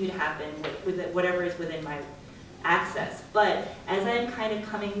continue to happen with it, whatever is within my access. But as I'm kind of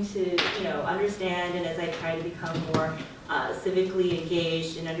coming to, you know, understand, and as I try to become more civically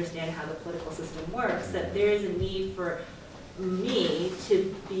engaged and understand how the political system works, that there is a need for me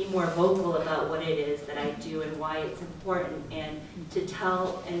to be more vocal about what it is that I do and why it's important, and to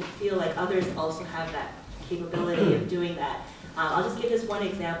tell and feel like others also have that capability of doing that. I'll just give this one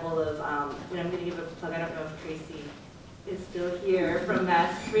example of, and I'm going to give a plug, I don't know if Tracy is still here from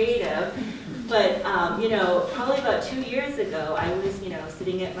Mass Creative, but you know, probably about 2 years ago, I was, you know,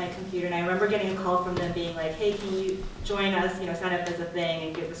 sitting at my computer, and I remember getting a call from them being like, hey, can you join us, you know, sign up as a thing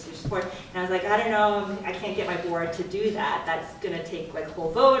and give us your support. And I was like, I don't know, I can't get my board to do that. That's gonna take like a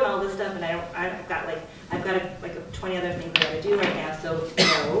whole vote and all this stuff, and I've got 20 other things I gotta do right now, so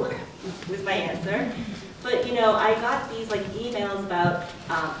no was my answer. But you know, I got these like emails about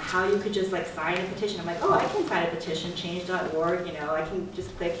how you could just like sign a petition. I'm like, oh, I can sign a petition, change.org, you know, I can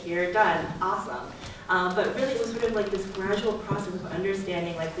just click here, done, awesome. But really it was sort of like this gradual process of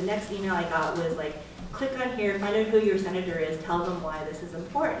understanding. Like the next email I got was like, click on here, find out who your senator is, tell them why this is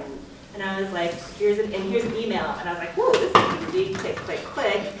important. And I was like, here's an email. And I was like, whoa, this is easy, click, click,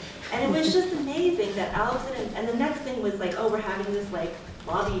 click. And it was just amazing that all of a sudden, and the next thing was like, oh, we're having this like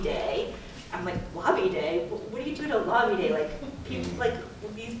lobby day. I'm like, lobby day? What do you do at a lobby day? Like, people, like,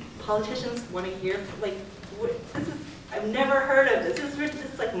 these politicians want to hear, like, this is, I've never heard of this. This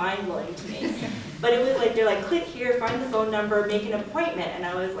is like mind-blowing to me. But it was like, they're like, click here, find the phone number, make an appointment. And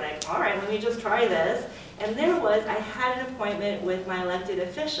I was like, all right, let me just try this. And there was, I had an appointment with my elected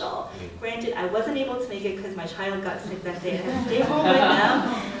official. Granted, I wasn't able to make it because my child got sick that day and I had to stay home with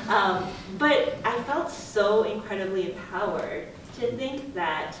them. But I felt so incredibly empowered to think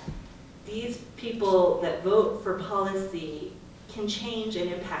that these people that vote for policy can change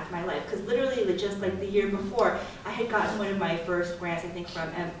and impact my life. Because literally, just like the year before, I had gotten one of my first grants, I think, from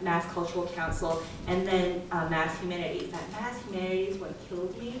Mass Cultural Council, and then Mass Humanities. That Mass Humanities what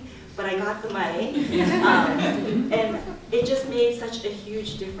killed me, but I got the money. And it just made such a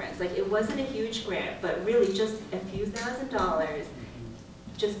huge difference. Like, it wasn't a huge grant, but really just a few $1,000s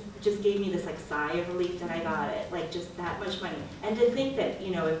just gave me this like sigh of relief that I got it, like just that much money. And to think that, you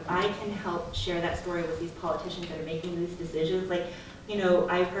know, if I can help share that story with these politicians that are making these decisions, like, you know,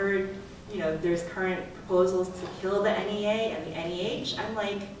 I've heard, you know, there's current proposals to kill the NEA and the NEH. I'm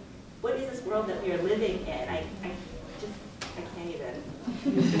like, what is this world that we are living in? I can't even.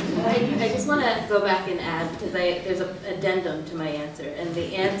 I just want to go back and add, because there's an addendum to my answer, and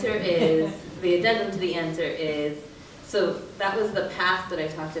the answer is, the addendum to the answer is, so that was the path that I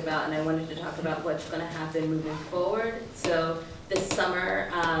talked about, and I wanted to talk about what's going to happen moving forward. So this summer,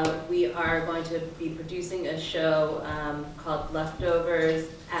 we are going to be producing a show called Leftovers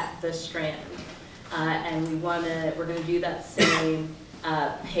at the Strand. And we're going to do that same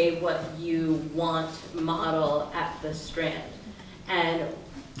pay what you want model at the Strand. And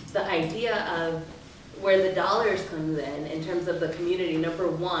the idea of where the dollars comes in terms of the community, number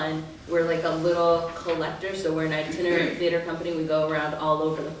one, we're like a little collector, so we're an itinerant theater company. We go around all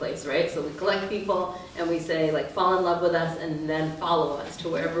over the place, right? So we collect people and we say, like, fall in love with us and then follow us to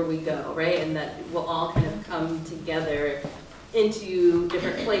wherever we go, right? And that will all kind of come together into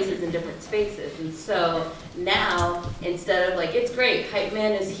different places and different spaces. And so now, instead of like, it's great, Hype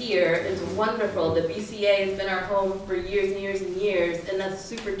Man is here, it's wonderful, the BCA has been our home for years and years and years, and that's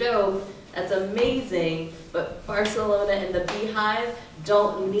super dope, that's amazing, but Barcelona and the Beehive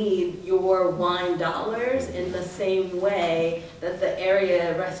don't need your wine dollars in the same way that the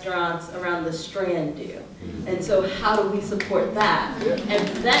area restaurants around the Strand do. And so how do we support that? And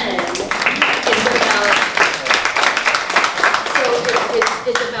then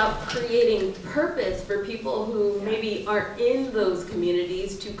it's about creating purpose for people who maybe aren't in those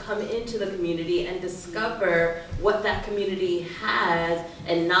communities to come into the community and discover what that community has,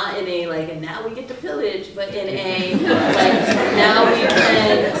 and not in a like, and now we get to pillage, but in a like, now we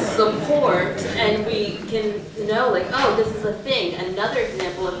can support and we can know like, oh, this is a thing. Another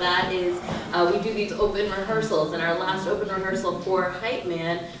example of that is we do these open rehearsals, and our last open rehearsal for Hype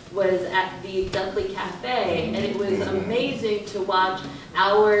Man was at the Dudley Cafe, and it was amazing to watch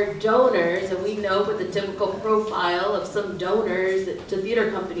our donors, and we know what the typical profile of some donors to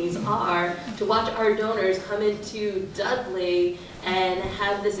theater companies are, to watch our donors come into Dudley and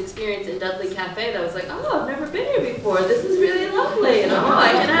have this experience in Dudley Cafe that was like, oh, I've never been here before, this is really lovely, and oh,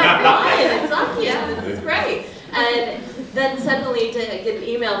 I can have wine and sake, this is great. And then suddenly to get an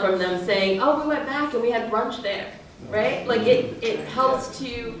email from them saying, oh, we went back and we had brunch there. Right? Like it helps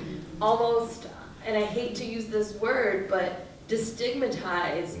to almost, and I hate to use this word, but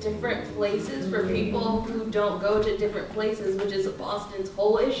destigmatize different places for people who don't go to different places, which is Boston's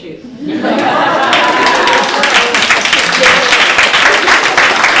whole issue. And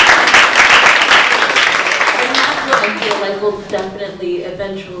that's what I feel like will definitely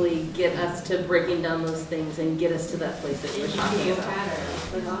eventually get us to breaking down those things and get us to that place that we're talking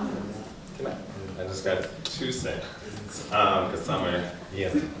about. I just got 2 cents. because Summer,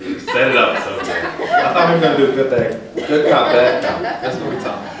 set it up so good. I thought we were gonna do a good thing. Good cop, bad cop. That's what we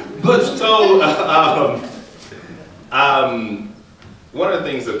talk. But so, one of the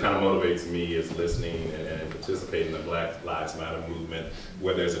things that kind of motivates me is listening and participating in the Black Lives Matter movement,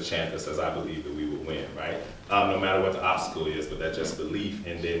 where there's a chant that says, "I believe that we will win," right? No matter what the obstacle is, but that's just belief.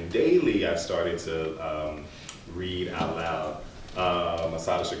 And then daily, I've started to read out loud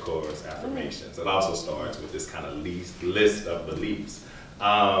Masada Shakur's affirmations. It also starts with this kind of list of beliefs.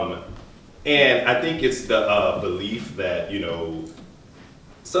 And I think it's the belief that,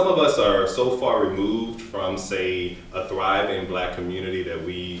 some of us are so far removed from, say, a thriving Black community that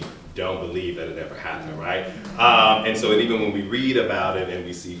we don't believe that it ever happened, right? And so even when we read about it and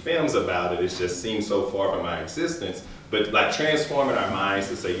we see films about it, it just seems so far from our existence. But like transforming our minds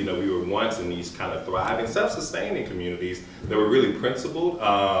to say, we were once in these kind of thriving, self-sustaining communities that were really principled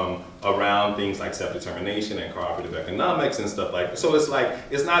around things like self-determination and cooperative economics and stuff like that. So it's like,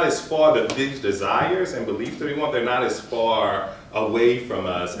 it's not as far, these desires and beliefs that we want, they're not as far away from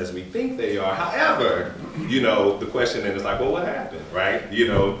us as we think they are. However, the question then is like, well, what happened, right?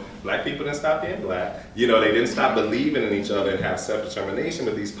 Black people didn't stop being Black. They didn't stop believing in each other and have self-determination,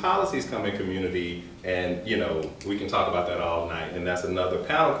 but these policies come in community and, we can talk about that all night, and that's another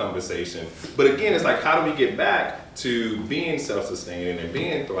panel conversation. But again, it's like, how do we get back to being self-sustaining and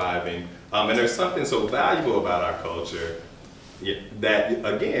being thriving? And there's something so valuable about our culture that,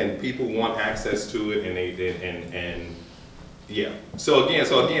 again, people want access to it, and So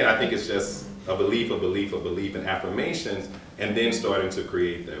again, I think it's just a belief in affirmations, and then starting to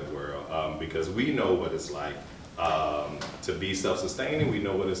create that world, because we know what it's like to be self-sustaining. We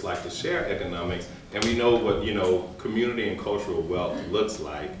know what it's like to share economics, and we know what community and cultural wealth looks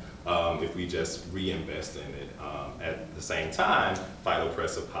like if we just reinvest in it. At the same time, fight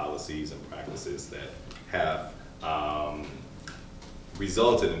oppressive policies and practices that have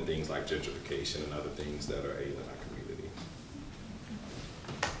resulted in things like gentrification and other things that are ailing our community.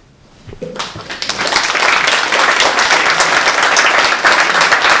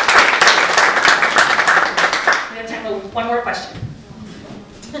 We have time for one more question.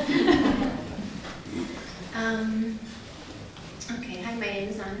 Okay, hi, my name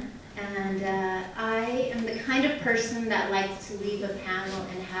is Anna, and I am the kind of person that likes to leave a panel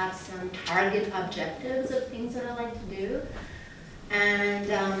and have some target objectives of things that I like to do. And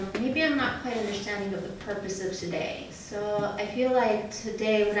maybe I'm not quite understanding of the purpose of today. So I feel like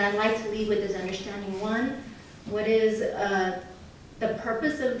today what I'd like to leave with is understanding, one, what is the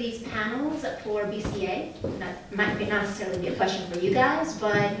purpose of these panels for BCA? That might not necessarily be a question for you guys,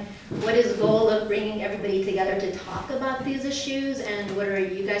 but what is the goal of bringing everybody together to talk about these issues, and what are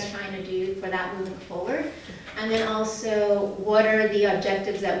you guys trying to do for that moving forward? And then also, what are the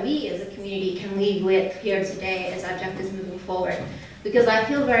objectives that we as a community can leave with here today as objectives moving forward? Because I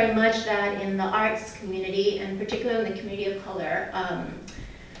feel very much that in the arts community, and particularly in the community of color,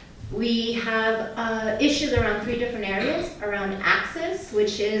 we have issues around 3 different areas. Around access,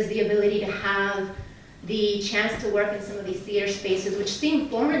 which is the ability to have the chance to work in some of these theater spaces, which seem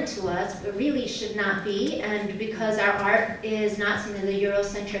foreign to us, but really should not be. And because our art is not some of the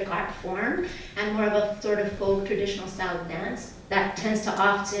Eurocentric art form, and more of a sort of folk traditional style of dance, that tends to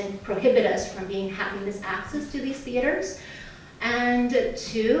often prohibit us from having this access to these theaters. And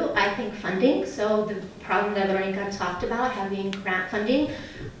 2, I think funding. So the problem that Veronica talked about, having grant funding.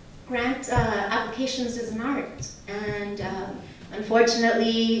 Grant applications is an art, and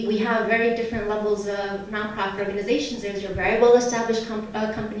unfortunately, we have very different levels of nonprofit organizations. There's your very well-established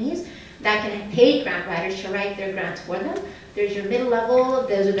companies that can pay grant writers to write their grants for them. There's your middle level.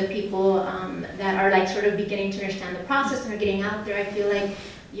 Those are the people that are like sort of beginning to understand the process and are getting out there. I feel like,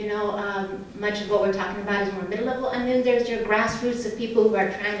 much of what we're talking about is more middle level. And then there's your grassroots of people who are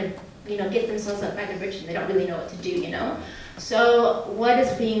trying to, get themselves up by the bridge and they don't really know what to do, So what is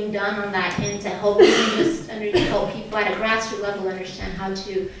being done on that end to help help people at a grassroots level understand how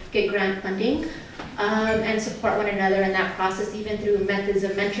to get grant funding and support one another in that process, even through methods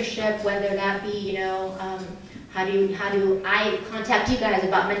of mentorship, whether that be, how do I contact you guys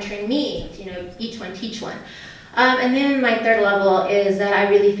about mentoring me, each one teach one. And then my 3rd level is that I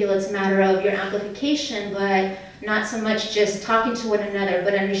really feel it's a matter of your amplification, but not so much just talking to one another,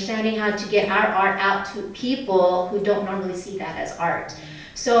 but understanding how to get our art out to people who don't normally see that as art.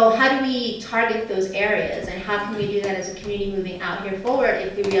 So how do we target those areas, and how can we do that as a community moving out here forward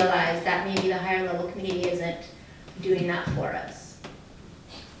if we realize that maybe the higher level community isn't doing that for us?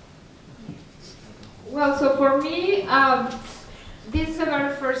 Well, so for me, this is the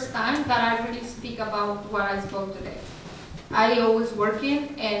very first time that I really speak about what I spoke today. I always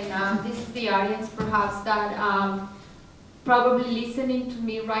working, and this is the audience perhaps that probably listening to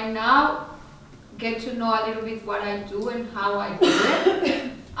me right now get to know a little bit what I do and how I do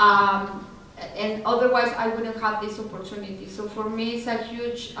it. And otherwise I wouldn't have this opportunity. So for me it's a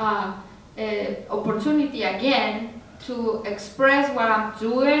huge opportunity again to express what I'm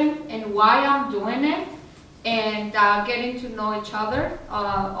doing and why I'm doing it, and getting to know each other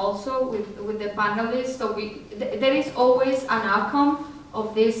also with the panelists. So there is always an outcome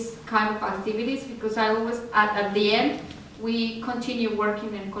of this kind of activities, because I always, at the end, we continue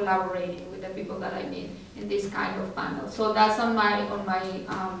working and collaborating with the people that I meet in this kind of panel. So that's on my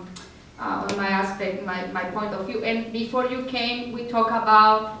aspect, my point of view. And before you came, we talk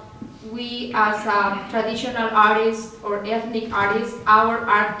about we as traditional artists or ethnic artists, our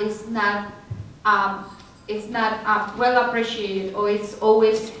art is not well appreciated, or it's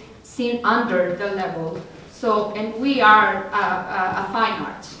always seen under the level. So, and we are a fine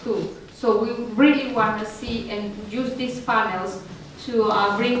arts too. So we really want to see and use these panels to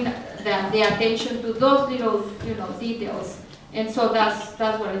bring the attention to those little, details. And so that's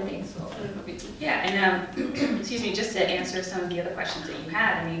what I think. So I don't know. Yeah, and excuse me, just to answer some of the other questions that you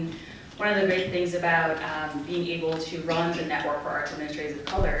had. I mean, one of the great things about being able to run the Network for Arts Administrators of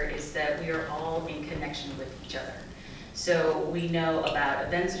Color is that we are all in connection with each other. So we know about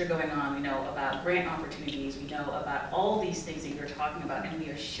events that are going on, we know about grant opportunities, we know about all these things that you're talking about, and we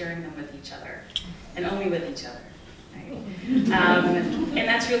are sharing them with each other, and only with each other. Right? And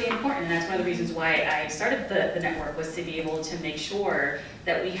that's really important, and that's one of the reasons why I started the network, was to be able to make sure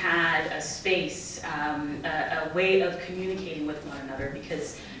that we had a space, a way of communicating with one another,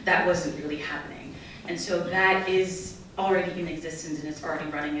 because that wasn't really happening. And so that is already in existence, and it's already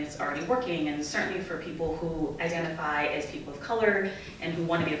running, and it's already working. And certainly for people who identify as people of color and who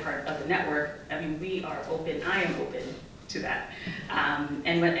want to be a part of the network, I mean, we are open, I am open to that.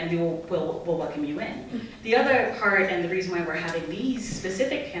 And we will welcome you in. The other part, and the reason why we're having these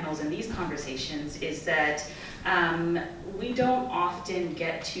specific panels and these conversations, is that we don't often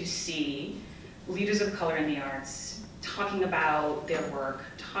get to see leaders of color in the arts talking about their work,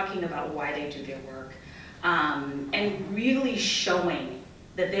 talking about why they do their work, and really showing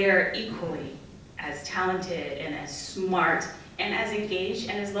that they are equally as talented and as smart and as engaged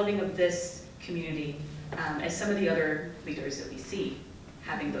and as loving of this community as some of the other leaders that we see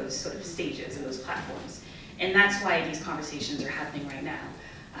having those sort of stages and those platforms. And that's why these conversations are happening right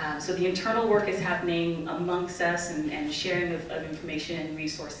now. So the internal work is happening amongst us, and sharing of information and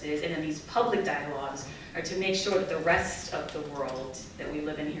resources, and then these public dialogues are to make sure that the rest of the world that we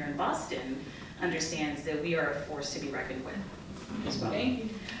live in here in Boston understands that we are a force to be reckoned with as well. Thank you.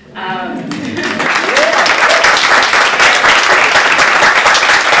 The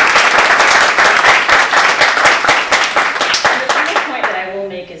final point that I will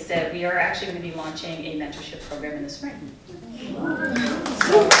make is that we are actually going to be launching a mentorship program in the spring. So,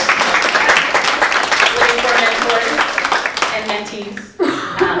 looking for mentors and mentees.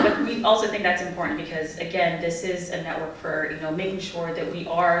 But we also think that's important because, again, this is a network for making sure that we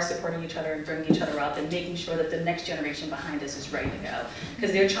are supporting each other and bringing each other up, and making sure that the next generation behind us is ready to go,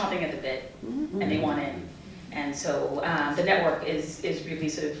 because they're chomping at the bit and they want in. And so the network is really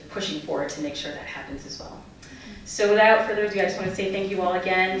sort of pushing forward to make sure that happens as well. So without further ado, I just want to say thank you all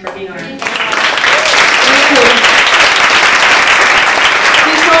again for being on. Thank you.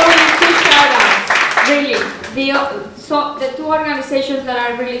 Before we do shout-outs, really, so the two organizations that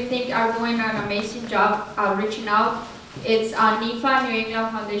I really think are doing an amazing job reaching out, it's NIFA, New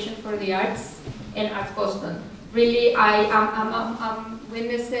England Foundation for the Arts, and ArtsBoston. Really, I'm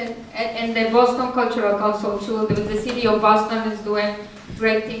witnessing, and the Boston Cultural Council too. The city of Boston is doing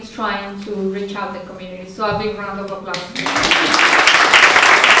great things trying to reach out the community. So a big round of applause.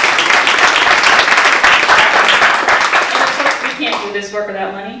 We can't do this work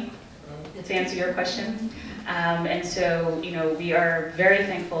without money, to answer your question. And so, we are very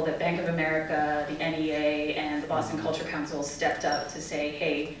thankful that Bank of America, the NEA, and the Boston Culture Council stepped up to say,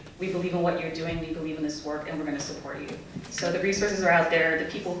 hey, we believe in what you're doing, we believe in this work, and we're going to support you. So the resources are out there, the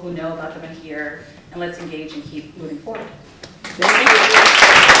people who know about them are here, and let's engage and keep moving forward. Thank you.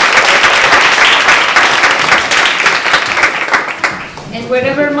 And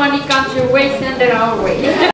wherever money comes your way, send it our way.